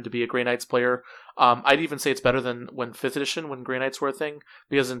great time to be a Grey Knights player. I'd even say it's better than when 5th edition, when Grey Knights were a thing,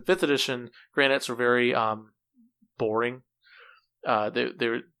 because in 5th edition, Grey Knights were very boring.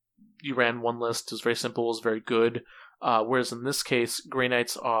 You ran one list, it was very simple, it was very good. Whereas in this case, Grey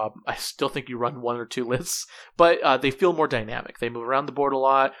Knights, I still think you run 1 or 2 lists, but they feel more dynamic. They move around the board a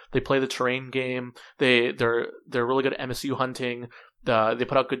lot. They play the terrain game. They're really good at MSU hunting. They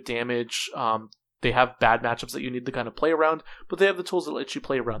put out good damage. They have bad matchups that you need to kind of play around, but they have the tools that let you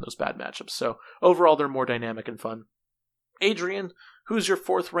play around those bad matchups. So overall, they're more dynamic and fun. Adrian, who's your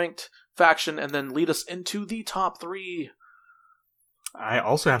 4th ranked faction, and then lead us into the top 3. I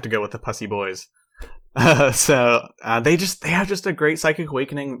also have to go with the Pussy Boys. They have just a great Psychic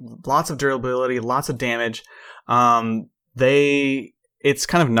Awakening, lots of durability, lots of damage. It's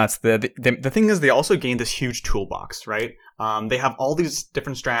kind of nuts. The thing is, they also gained this huge toolbox, right? They have all these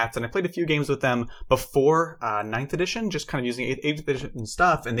different strats, and I played a few games with them before 9th edition, just kind of using 8th edition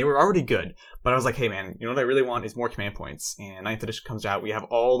stuff, and they were already good. But I was like, hey man, what I really want is more command points. And 9th edition comes out, we have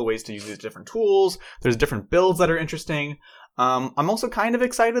all the ways to use these different tools. There's different builds that are interesting. I'm also kind of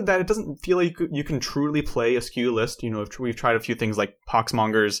excited that it doesn't feel like you can truly play a skew list. We've tried a few things like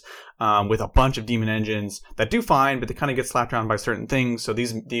Poxmongers with a bunch of demon engines that do fine, but they kind of get slapped around by certain things. So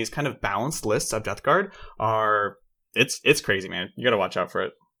these kind of balanced lists of Death Guard it's crazy, man. You got to watch out for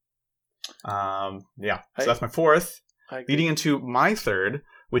it. Yeah, so that's my fourth. Leading into my third,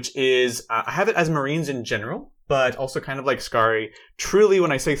 which is, I have it as Marines in general, but also kind of like Skari. Truly,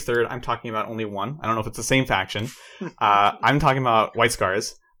 when I say third, I'm talking about only one. I don't know if it's the same faction. I'm talking about White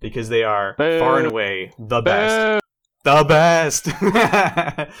Scars, because they are far and away the best. The best.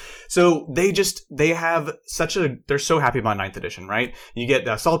 So they're so happy about 9th edition, right? You get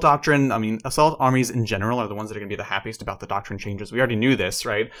the Assault Doctrine. I mean, Assault armies in general are the ones that are going to be the happiest about the Doctrine changes. We already knew this,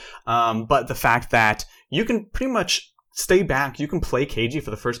 right? But the fact that you can pretty much stay back, you can play KG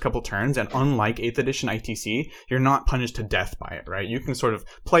for the first couple turns, and unlike 8th edition ITC, you're not punished to death by it, right? You can sort of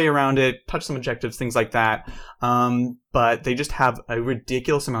play around it, touch some objectives, things like that. But they just have a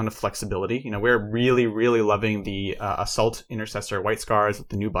ridiculous amount of flexibility. You know, we're really, really loving the Assault Intercessor White Scars,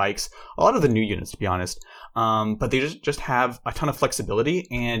 the new bikes, a lot of the new units, to be honest. But they just have a ton of flexibility,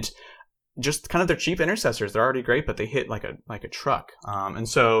 and just kind of their cheap intercessors. They're already great, but they hit like a truck. And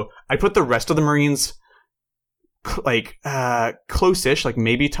so I put the rest of the Marines close-ish, like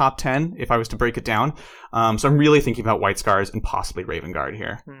maybe top 10 if I was to break it down. So I'm really thinking about White Scars and possibly Raven Guard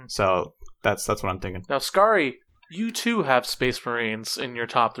here. So that's what I'm thinking. Now, Skari, you too have Space Marines in your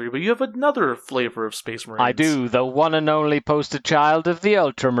top 3, but you have another flavor of Space Marines. I do, the one and only poster child of the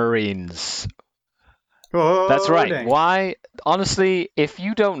Ultramarines. Oh, that's right. dang. Why? Honestly, if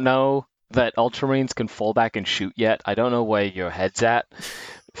you don't know that Ultramarines can fall back and shoot yet, I don't know where your head's at.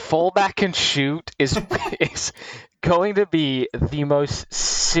 Fall back and shoot is going to be the most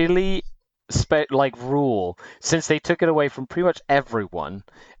silly rule, since they took it away from pretty much everyone,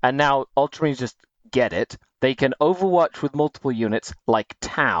 and now Ultramarines just get it. They can overwatch with multiple units like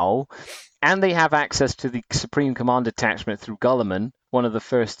Tau, and they have access to the Supreme Command Detachment through Gulliman, one of the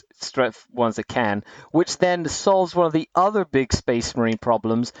first strength ones that can, which then solves one of the other big Space Marine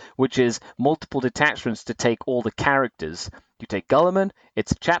problems, which is multiple detachments to take all the characters. You take Gulliman,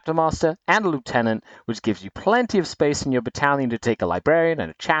 it's a chapter master and a lieutenant, which gives you plenty of space in your battalion to take a librarian and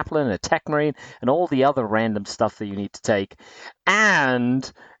a chaplain and a tech marine and all the other random stuff that you need to take.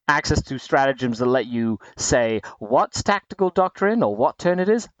 And access to stratagems that let you say what's tactical doctrine or what turn it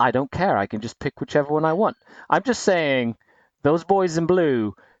is. I don't care. I can just pick whichever one I want. I'm just saying those boys in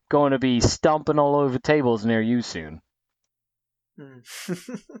blue going to be stomping all over tables near you soon.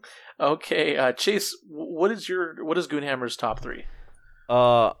 Okay, Chase, what is Goonhammer's top 3?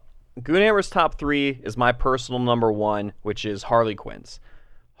 Goonhammer's top 3 is my personal number 1, which is Harley Quinns.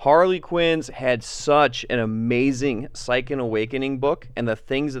 Harley Quinns had such an amazing Psychic Awakening book, and the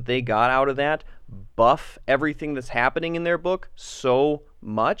things that they got out of that buff everything that's happening in their book so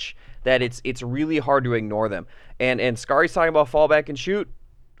much that it's really hard to ignore them. And Skari's talking about fall back and shoot.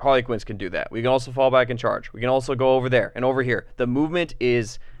 Harley Quinns can do that. We can also fall back and charge. We can also go over there and over here. The movement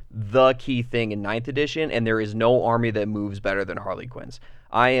is the key thing in 9th edition, and there is no army that moves better than Harley Quinns.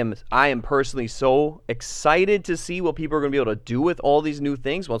 I am personally so excited to see what people are going to be able to do with all these new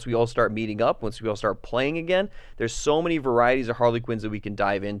things once we all start meeting up, once we all start playing again. There's so many varieties of Harley Quinns that we can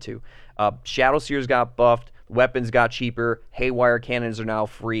dive into. Shadow Seers got buffed, weapons got cheaper, Haywire cannons are now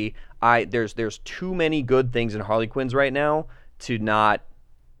free. There's too many good things in Harley Quinns right now to not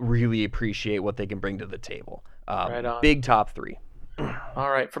really appreciate what they can bring to the table. Right on. Big top 3. All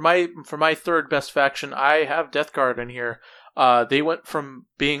right, for my third best faction, I have Death Guard in here. They went from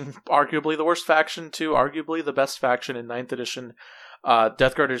being arguably the worst faction to arguably the best faction in 9th edition.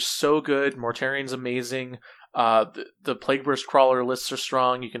 Death Guard is so good. Mortarian's amazing. The Plague Burst Crawler lists are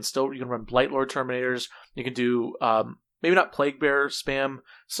strong. You can run Blight Lord Terminators. You can do maybe not Plague Bear spam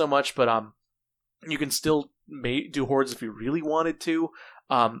so much, but you can still do hordes if you really wanted to.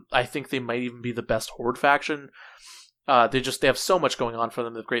 I think they might even be the best horde faction. They have so much going on for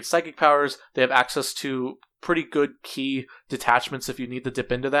them. They have great psychic powers. They have access to pretty good key detachments if you need to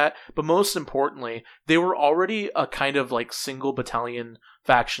dip into that. But most importantly, they were already a kind of like single battalion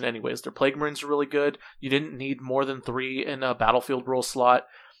faction anyways. Their Plague Marines are really good. You didn't need more than 3 in a battlefield role slot.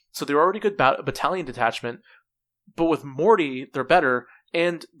 So they were already good battalion detachment. But with Morty, they're better,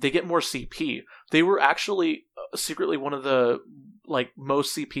 and they get more CP. They were actually secretly one of the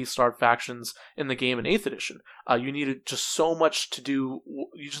most CP starved factions in the game in 8th edition. You needed just so much to do.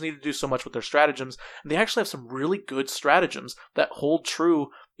 You just need to do so much with their stratagems, and they actually have some really good stratagems that hold true,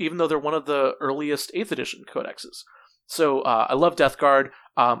 even though they're one of the earliest 8th edition codexes. So I love Death Guard.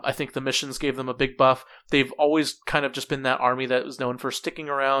 I think the missions gave them a big buff. They've always kind of just been that army that was known for sticking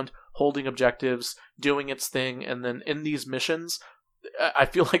around, holding objectives, doing its thing, and then in these missions, I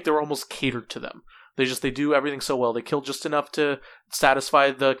feel like they were almost catered to them. They do everything so well. They kill just enough to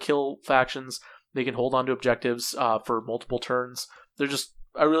satisfy the kill factions. They can hold on to objectives for multiple turns.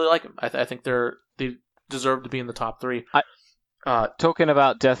 I really like them. I think they deserve to be in the top 3. Talking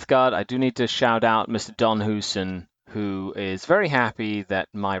about Death Guard, I do need to shout out Mr. Don Hooson, who is very happy that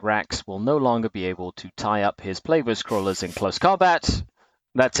my Rax will no longer be able to tie up his Plagueis Crawlers in close combat.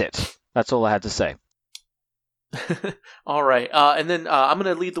 That's it. That's all I had to say. All right. And then I'm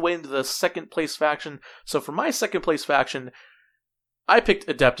going to lead the way into the second place faction. So for my second place faction, I picked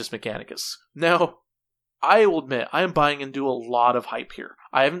Adeptus Mechanicus. Now, I will admit, I am buying into a lot of hype here.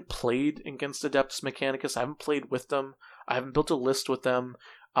 I haven't played against Adeptus Mechanicus. I haven't played with them. I haven't built a list with them.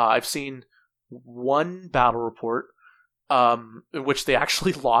 I've seen one battle report in which they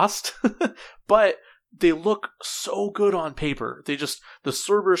actually lost, but they look so good on paper. The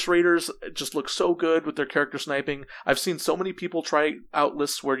Cerberus Raiders just look so good with their character sniping. I've seen so many people try out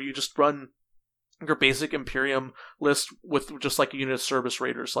lists where you just run your basic Imperium list with just like a unit of Cerberus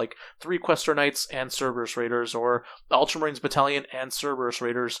Raiders, like 3 Questor Knights and Cerberus Raiders, or the Ultramarines Battalion and Cerberus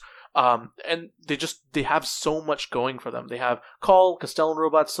Raiders. And they have so much going for them. They have Call, Castellan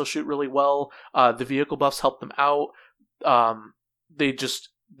robots still shoot really well. The vehicle buffs help them out.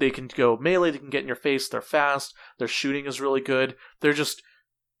 They can go melee, they can get in your face, they're fast, their shooting is really good. They're just,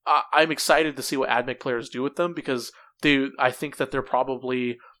 I'm excited to see what AdMech players do with them, because I think that they're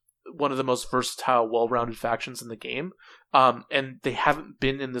probably one of the most versatile, well-rounded factions in the game. And they haven't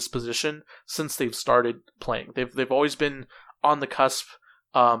been in this position since they've started playing. They've always been on the cusp,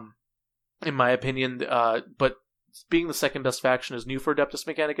 in my opinion, but being the second best faction is new for Adeptus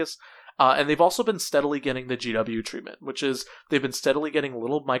Mechanicus. And they've also been steadily getting the GW treatment, which is they've been steadily getting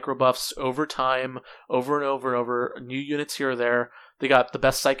little micro buffs over time, over and over and over, new units here or there. They got the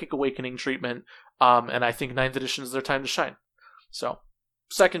best Psychic Awakening treatment, and I think 9th edition is their time to shine. So,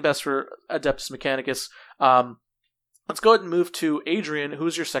 second best for Adeptus Mechanicus. Let's go ahead and move to Adrian.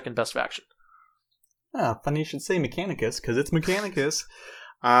 Who's your second best faction? Funny you should say Mechanicus, because it's Mechanicus.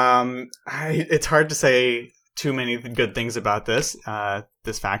 It's hard to say too many good things about this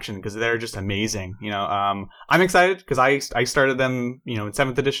faction, because they're just amazing. I'm excited because I started them, in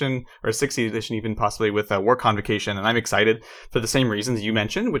 7th edition or 6th edition, even possibly with War Convocation, and I'm excited for the same reasons you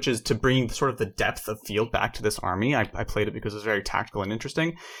mentioned, which is to bring sort of the depth of field back to this army. I played it because it was very tactical and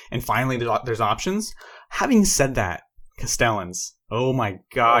interesting, and finally there's options. Having said that, Castellans, oh my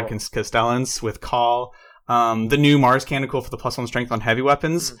god, Castellans with Call. The new Mars Canonical for the +1 strength on heavy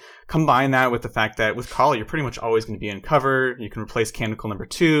weapons. Combine that with the fact that with Call, you're pretty much always going to be in cover. You can replace Canonical number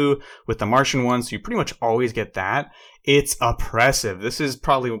 2 with the Martian one, so you pretty much always get that. It's oppressive. This is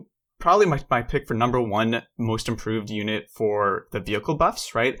probably my pick for number 1 most improved unit for the vehicle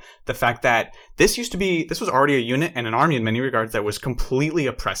buffs, right? The fact that this was already a unit and an army in many regards that was completely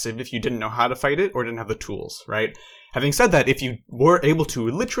oppressive if you didn't know how to fight it or didn't have the tools, right? Having said that, if you were able to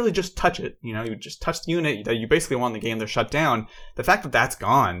literally just touch it, you just touch the unit that you basically won the game, they're shut down. The fact that that's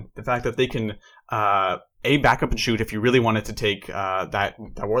gone, the fact that they can back up and shoot if you really wanted to take that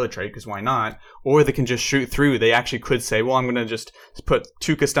warlord trait, because why not? Or they can just shoot through. They actually could say, well, I'm going to just put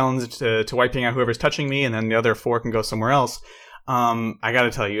 2 Castellans to wiping out whoever's touching me, and then the other 4 can go somewhere else. I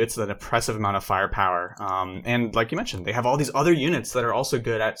gotta tell you, it's an impressive amount of firepower. And like you mentioned, they have all these other units that are also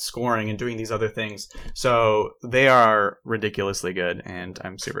good at scoring and doing these other things. So they are ridiculously good, and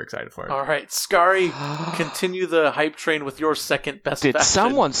I'm super excited for it. All right, Scary, continue the hype train with your second best faction. Did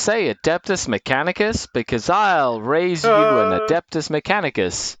someone say Adeptus Mechanicus? Because I'll raise you an Adeptus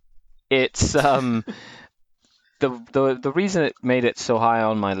Mechanicus. It's the reason it made it so high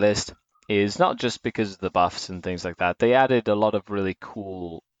on my list is not just because of the buffs and things like that. They added a lot of really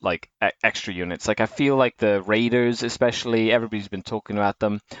cool, extra units. I feel like the Raiders, especially, everybody's been talking about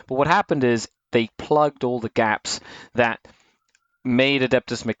them. But what happened is they plugged all the gaps that made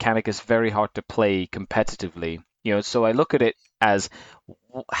Adeptus Mechanicus very hard to play competitively. So I look at it as,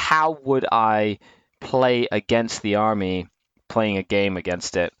 how would I play against the army, playing a game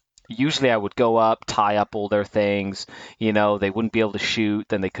against it? Usually I would go up, tie up all their things, they wouldn't be able to shoot,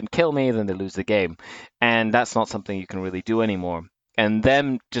 then they couldn't kill me, then they lose the game. And that's not something you can really do anymore. And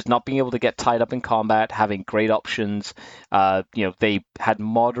them just not being able to get tied up in combat, having great options, they had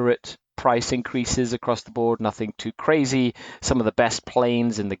moderate price increases across the board, nothing too crazy, some of the best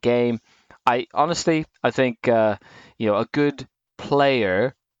planes in the game. I think, a good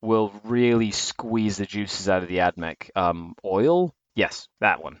player will really squeeze the juices out of the AdMech. Oil? Yes,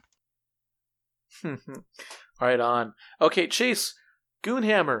 that one. Right on. Okay, Chase,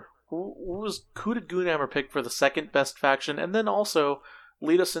 Goonhammer. Who did Goonhammer pick for the second best faction, and then also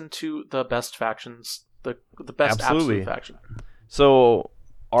lead us into the best factions, the best absolute faction? So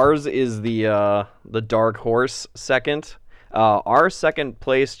ours is the Dark Horse second. Our second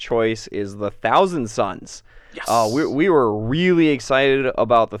place choice is the Thousand Sons. Yes. We were really excited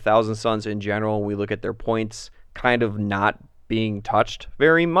about the Thousand Sons in general. We look at their points kind of not being touched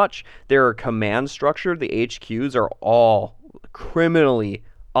very much. Their command structure, the HQs, are all criminally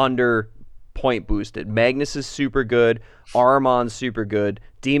under point boosted. Magnus is super good. Armon's super good.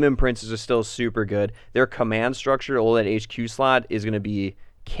 Demon Princes are still super good. Their command structure, all that HQ slot, is going to be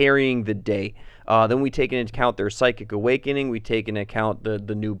carrying the day. Then we take into account their Psychic Awakening. We take into account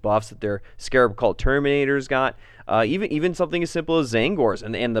the new buffs that their Scarab Cult Terminators got. Even something as simple as Zangors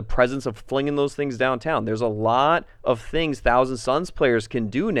and the presence of flinging those things downtown. There's a lot of things Thousand Suns players can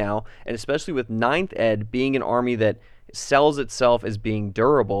do now, and especially with 9th Ed being an army that sells itself as being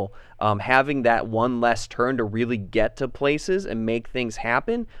durable, having that one less turn to really get to places and make things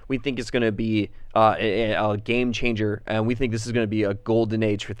happen, we think it's going to be a game changer, and we think this is going to be a golden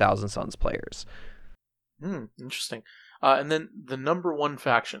age for Thousand Suns players. Interesting. And then the number 1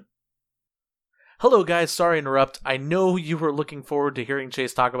 faction. Hello guys, sorry to interrupt. I know you were looking forward to hearing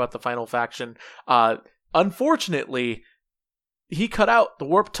Chase talk about the final faction. Unfortunately, he cut out. The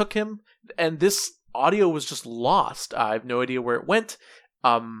warp took him, and this audio was just lost. I have no idea where it went.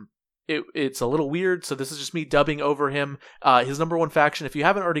 It's a little weird, so this is just me dubbing over him. His number 1 faction, if you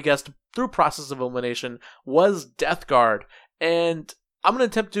haven't already guessed, through process of elimination, was Death Guard. And I'm going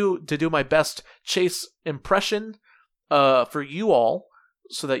to attempt to do my best Chase impression for you all,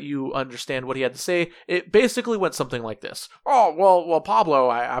 so that you understand what he had to say. It basically went something like this. Oh, well, Pablo,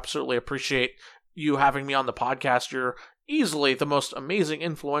 I absolutely appreciate you having me on the podcast. You're easily the most amazing,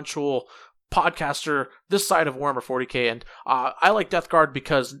 influential podcaster this side of Warhammer 40k, and I like Death Guard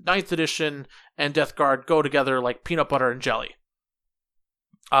because 9th edition and Death Guard go together like peanut butter and jelly.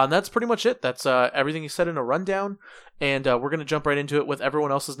 And that's pretty much it. That's everything he said in a rundown, and we're going to jump right into it with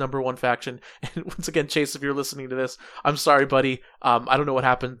everyone else's number 1 faction. And once again, Chase, if you're listening to this, I'm sorry, buddy. I don't know what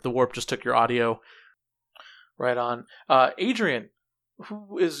happened. The warp just took your audio. Right on. Adrian,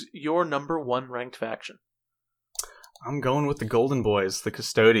 who is your number 1 ranked faction? I'm going with the Golden Boys, the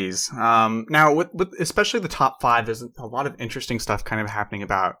Custodes. Now, with especially the top 5, there's a lot of interesting stuff kind of happening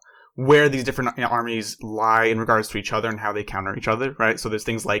about where these different armies lie in regards to each other and how they counter each other, right? So there's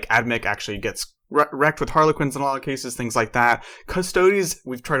things like Admech actually gets wrecked with Harlequins in a lot of cases, things like that. Custodes,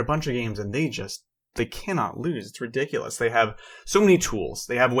 we've tried a bunch of games and they cannot lose. It's ridiculous. They have so many tools.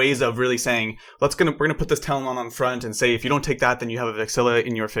 They have ways of really saying, we're gonna put this Telemon on front and say, if you don't take that, then you have a Vexilla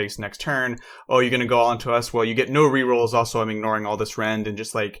in your face next turn. Oh, you're gonna go on to us? Well, you get no rerolls. Also, I'm ignoring all this rend, and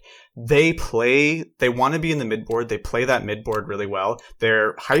just like they want to be in the midboard. They play that midboard really well.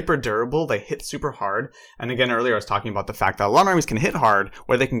 They're hyper durable. They hit super hard. And again, earlier I was talking about the fact that a lot of armies can hit hard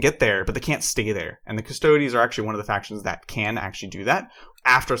where they can get there, but they can't stay there. And the Custodes are actually one of the factions that can actually do that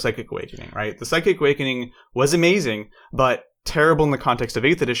after Psychic Awakening, right? The Psychic Awakening was amazing, but terrible in the context of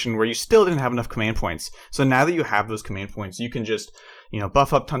 8th edition where you still didn't have enough command points. So now that you have those command points, you can just,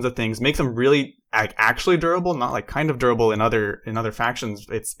 buff up tons of things, make them really actually durable, not like kind of durable in other factions.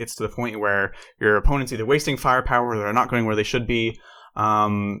 It's to the point where your opponent's either wasting firepower or they're not going where they should be.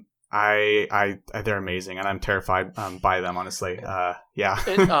 They're amazing, and I'm terrified by them, honestly. Yeah.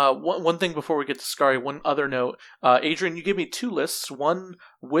 And one thing before we get to Skari, one other note. Adrian, you gave me 2 lists, one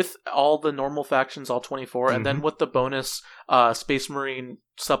with all the normal factions, all 24, and then with the bonus Space Marine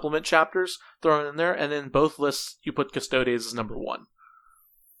supplement chapters thrown in there, and then both lists you put Custodes as number 1.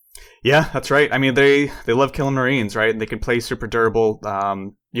 Yeah, that's right. I mean, they love killing Marines, right? They can play super durable.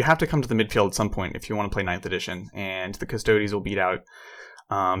 You have to come to the midfield at some point if you want to play 9th edition, and the Custodes will beat out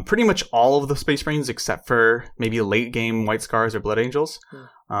pretty much all of the Space Marines except for maybe late game White Scars or Blood Angels.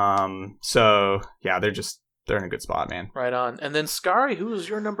 So yeah, they're in a good spot, man. Right on. And then Skari, who is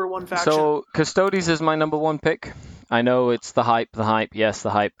your number 1 faction? So Custodes is my number 1 pick. I know it's the hype, yes,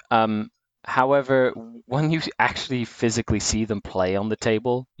 the hype. However, when you actually physically see them play on the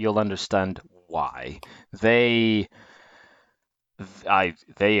table, you'll understand why. They are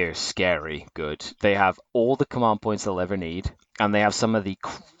scary good. They have all the command points they'll ever need, and they have some of the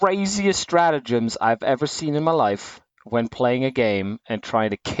craziest stratagems I've ever seen in my life when playing a game and trying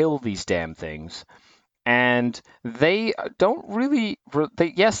to kill these damn things. And they don't really...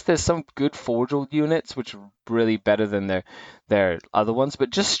 yes, there's some good Forge units, which are really better than their other ones,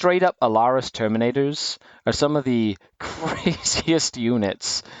 but just straight up Alaris Terminators are some of the craziest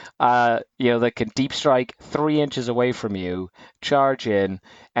units. That can deep strike 3 inches away from you, charge in,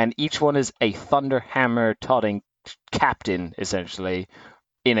 and each one is a Thunder Hammer Todding captain, essentially,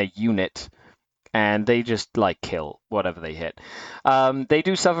 in a unit. And they just kill whatever they hit. They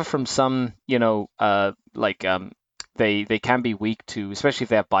do suffer from some, they can be weak to, especially if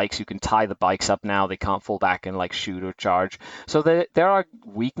they have bikes. You can tie the bikes up now. They can't fall back and shoot or charge. So there are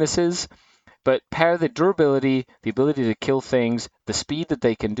weaknesses, but pair the durability, the ability to kill things, the speed that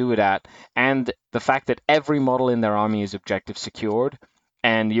they can do it at, and the fact that every model in their army is objective secured,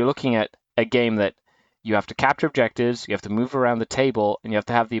 and you're looking at a game that you have to capture objectives, you have to move around the table, and you have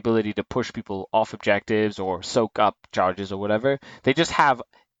to have the ability to push people off objectives or soak up charges or whatever. They just have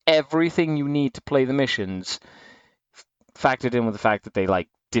everything you need to play the missions factored in with the fact that they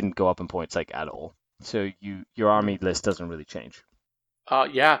didn't go up in points at all. So your army list doesn't really change.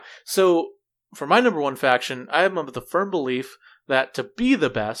 Yeah. So for my number one faction, I am of the firm belief that to be the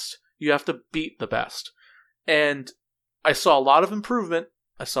best, you have to beat the best. And I saw a lot of improvement.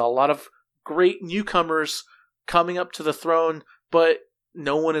 I saw a lot of great newcomers coming up to the throne, but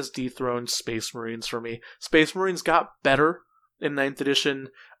no one has dethroned Space Marines for me. Space Marines got better in 9th edition.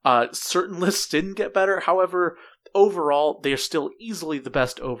 Certain lists didn't get better. However, overall, they are still easily the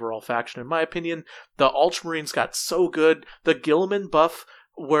best overall faction, in my opinion. The Ultramarines got so good. The Guilliman buff,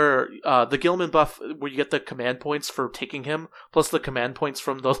 where you get the command points for taking him, plus the command points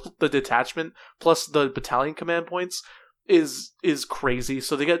from the detachment, plus the battalion command points, is crazy.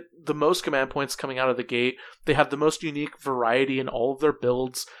 So they get the most command points coming out of the gate. They have the most unique variety in all of their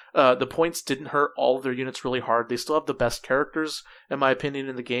builds. The points didn't hurt all of their units really hard. They still have the best characters, in my opinion,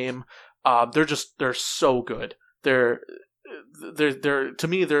 in the game. They're so good. They're to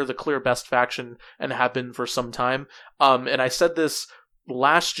me, they're the clear best faction and have been for some time. And I said this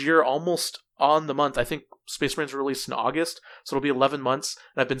last year, almost on the month. I think Space Marines were released in August, so it'll be 11 months.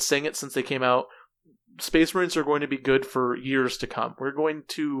 And I've been saying it since they came out. Space Marines are going to be good for years to come. We're going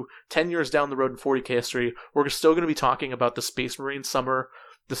to 10 years down the road in 40k history. We're still going to be talking about the Space Marine summer,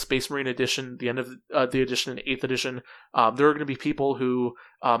 the Space Marine edition, the end of the edition in 8th edition. There are going to be people who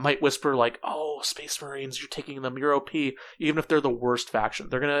might whisper "Oh, Space Marines, you're taking them, you're OP," even if they're the worst faction.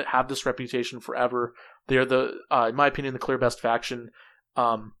 They're going to have this reputation forever. They are in my opinion, the clear best faction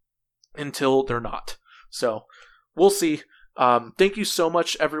until they're not. So we'll see. Thank you so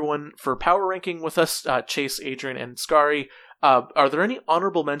much, everyone, for power ranking with us, Chase, Adrian, and Scary. Are there any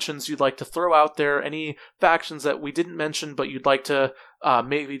honorable mentions you'd like to throw out there? Any factions that we didn't mention, but you'd like to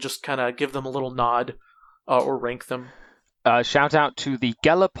maybe just kind of give them a little nod or rank them? Shout out to the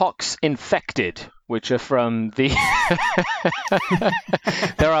Galapox Infected, which are from the...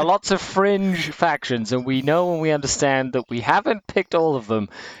 There are lots of fringe factions, and we know and we understand that we haven't picked all of them.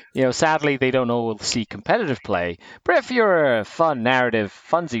 Sadly, they don't all see competitive play. But if you're a fun narrative,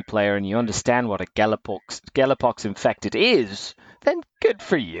 funsy player, and you understand what a Galapox Infected is, then good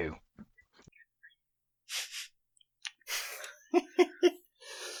for you.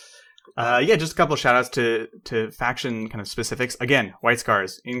 Just a couple of shout outs to faction kind of specifics. Again, White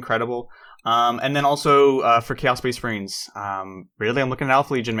Scars, incredible. And then also for Chaos Space Marines, really I'm looking at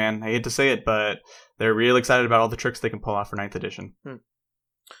Alpha Legion, man. I hate to say it, but they're really excited about all the tricks they can pull off for 9th edition.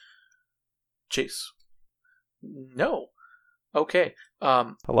 Chase. No. Okay.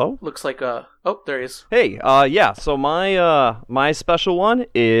 Hello? Looks like there he is. Hey, so my special one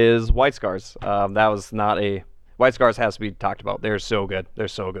is White Scars. White Scars has to be talked about. They're so good. They're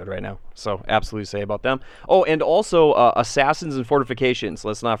so good right now. So absolutely say about them. Oh, and also Assassins and Fortifications.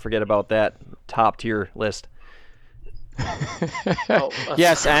 Let's not forget about that top tier list.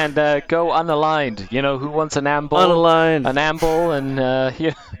 Yes, and go unaligned. Who wants an amble? Unaligned. An amble, and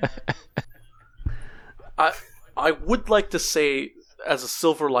I would like to say, as a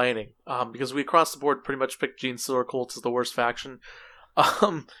silver lining, because we across the board pretty much picked Gene Stealer Colts as the worst faction.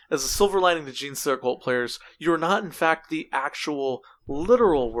 As a silver lining to Gene Stealer Cult players, you are not in fact the actual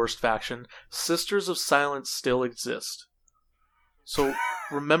literal worst faction. Sisters of Silence still exist. So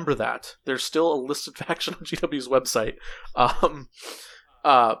remember that. There's still a listed faction on GW's website.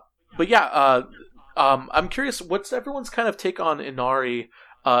 I'm curious, what's everyone's kind of take on Inari?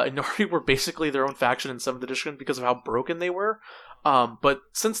 Inari were basically their own faction in 7th edition because of how broken they were. But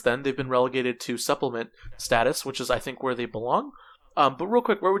since then, they've been relegated to supplement status, which is, I think, where they belong. But real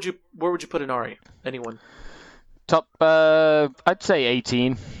quick, where would you put Inari? Anyone? Top, I'd say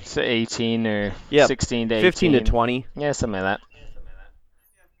 18. So 18 or 16 to 18. 15 to 20. Yeah, something like that.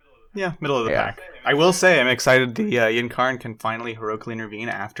 Yeah, middle of the pack. I will say I'm excited the Yin-Karn can finally heroically intervene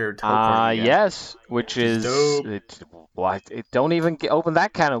after teleporting again. Yes, which is... don't even open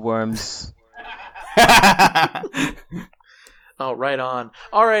that can of worms. Oh, right on.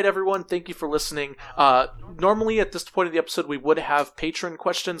 All right, everyone. Thank you for listening. Normally, at this point of the episode, we would have patron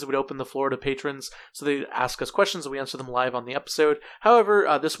questions. We'd open the floor to patrons, so they'd ask us questions, and we answer them live on the episode.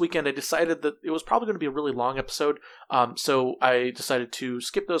 However, this weekend, I decided that it was probably going to be a really long episode, so I decided to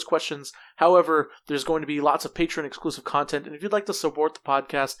skip those questions. However, there's going to be lots of Patreon-exclusive content, and if you'd like to support the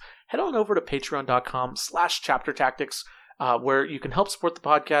podcast, head on over to patreon.com/chaptertactics. where you can help support the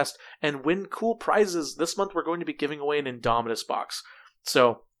podcast and win cool prizes. This month we're going to be giving away an Indominus box.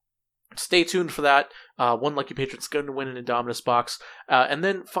 So stay tuned for that. One lucky patron's going to win an Indominus box. And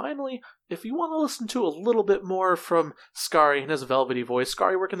then finally, if you want to listen to a little bit more from Scary and his velvety voice,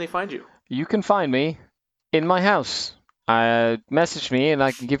 Scary, where can they find you? You can find me in my house. Message me and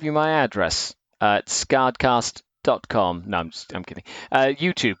I can give you my address at scardcast.com. No, I'm kidding.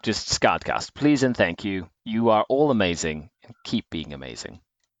 YouTube, just Scardcast. Please and thank you. You are all amazing and keep being amazing.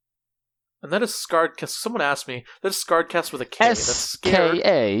 And that is Scardcast. Someone asked me. That is Scardcast with a K. That's scared.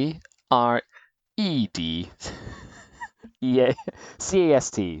 SKARED. Yeah,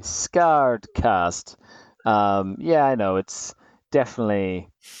 CAST. Scardcast. Yeah, I know. It's definitely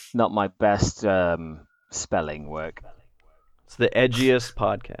not my best spelling work. It's the edgiest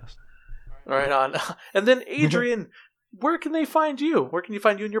podcast. Right on. And then Adrian, where can they find you? Where can you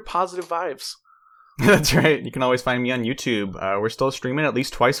find you in your positive vibes? That's right. You can always find me on YouTube. We're still streaming at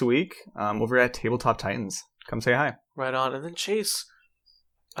least twice a week over at Tabletop Titans. Come say hi. Right on. And then Chase,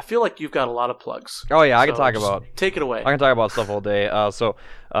 I feel like you've got a lot of plugs. Oh yeah, I can talk about. Take it away. I can talk about stuff all day.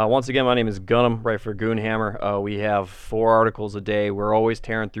 Once again, my name is Gunham, right for Goonhammer. We have 4 articles a day. We're always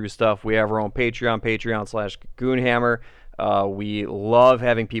tearing through stuff. We have our own Patreon, Patreon.com/Goonhammer. We love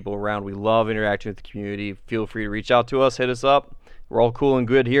having people around. We love interacting with the community. Feel free to reach out to us. Hit us up. We're all cool and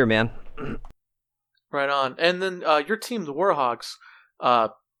good here, man. Right on. And then your team, the Warhogs.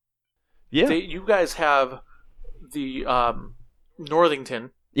 Yeah. You guys have the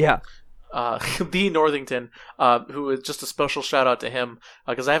Northington. Yeah. The Northington, who is just a special shout out to him,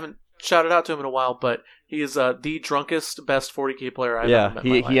 because I haven't shouted out to him in a while, but he is the drunkest, best 40k player I've ever met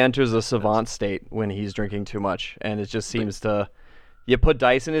in my life. He enters a savant state when he's drinking too much, and it just seems to... You put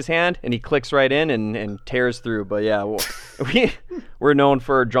dice in his hand, and he clicks right in and tears through. But yeah, we're known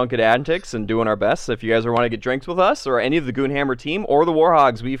for drunken antics and doing our best. So if you guys want to get drinks with us, or any of the Goonhammer team, or the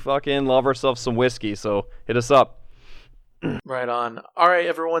Warhogs, we fucking love ourselves some whiskey, so hit us up. Right on. All right,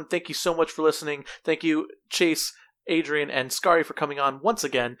 everyone. Thank you so much for listening. Thank you, Chase, Adrian, and Scary for coming on once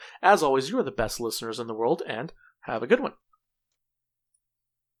again. As always, you are the best listeners in the world, and have a good one.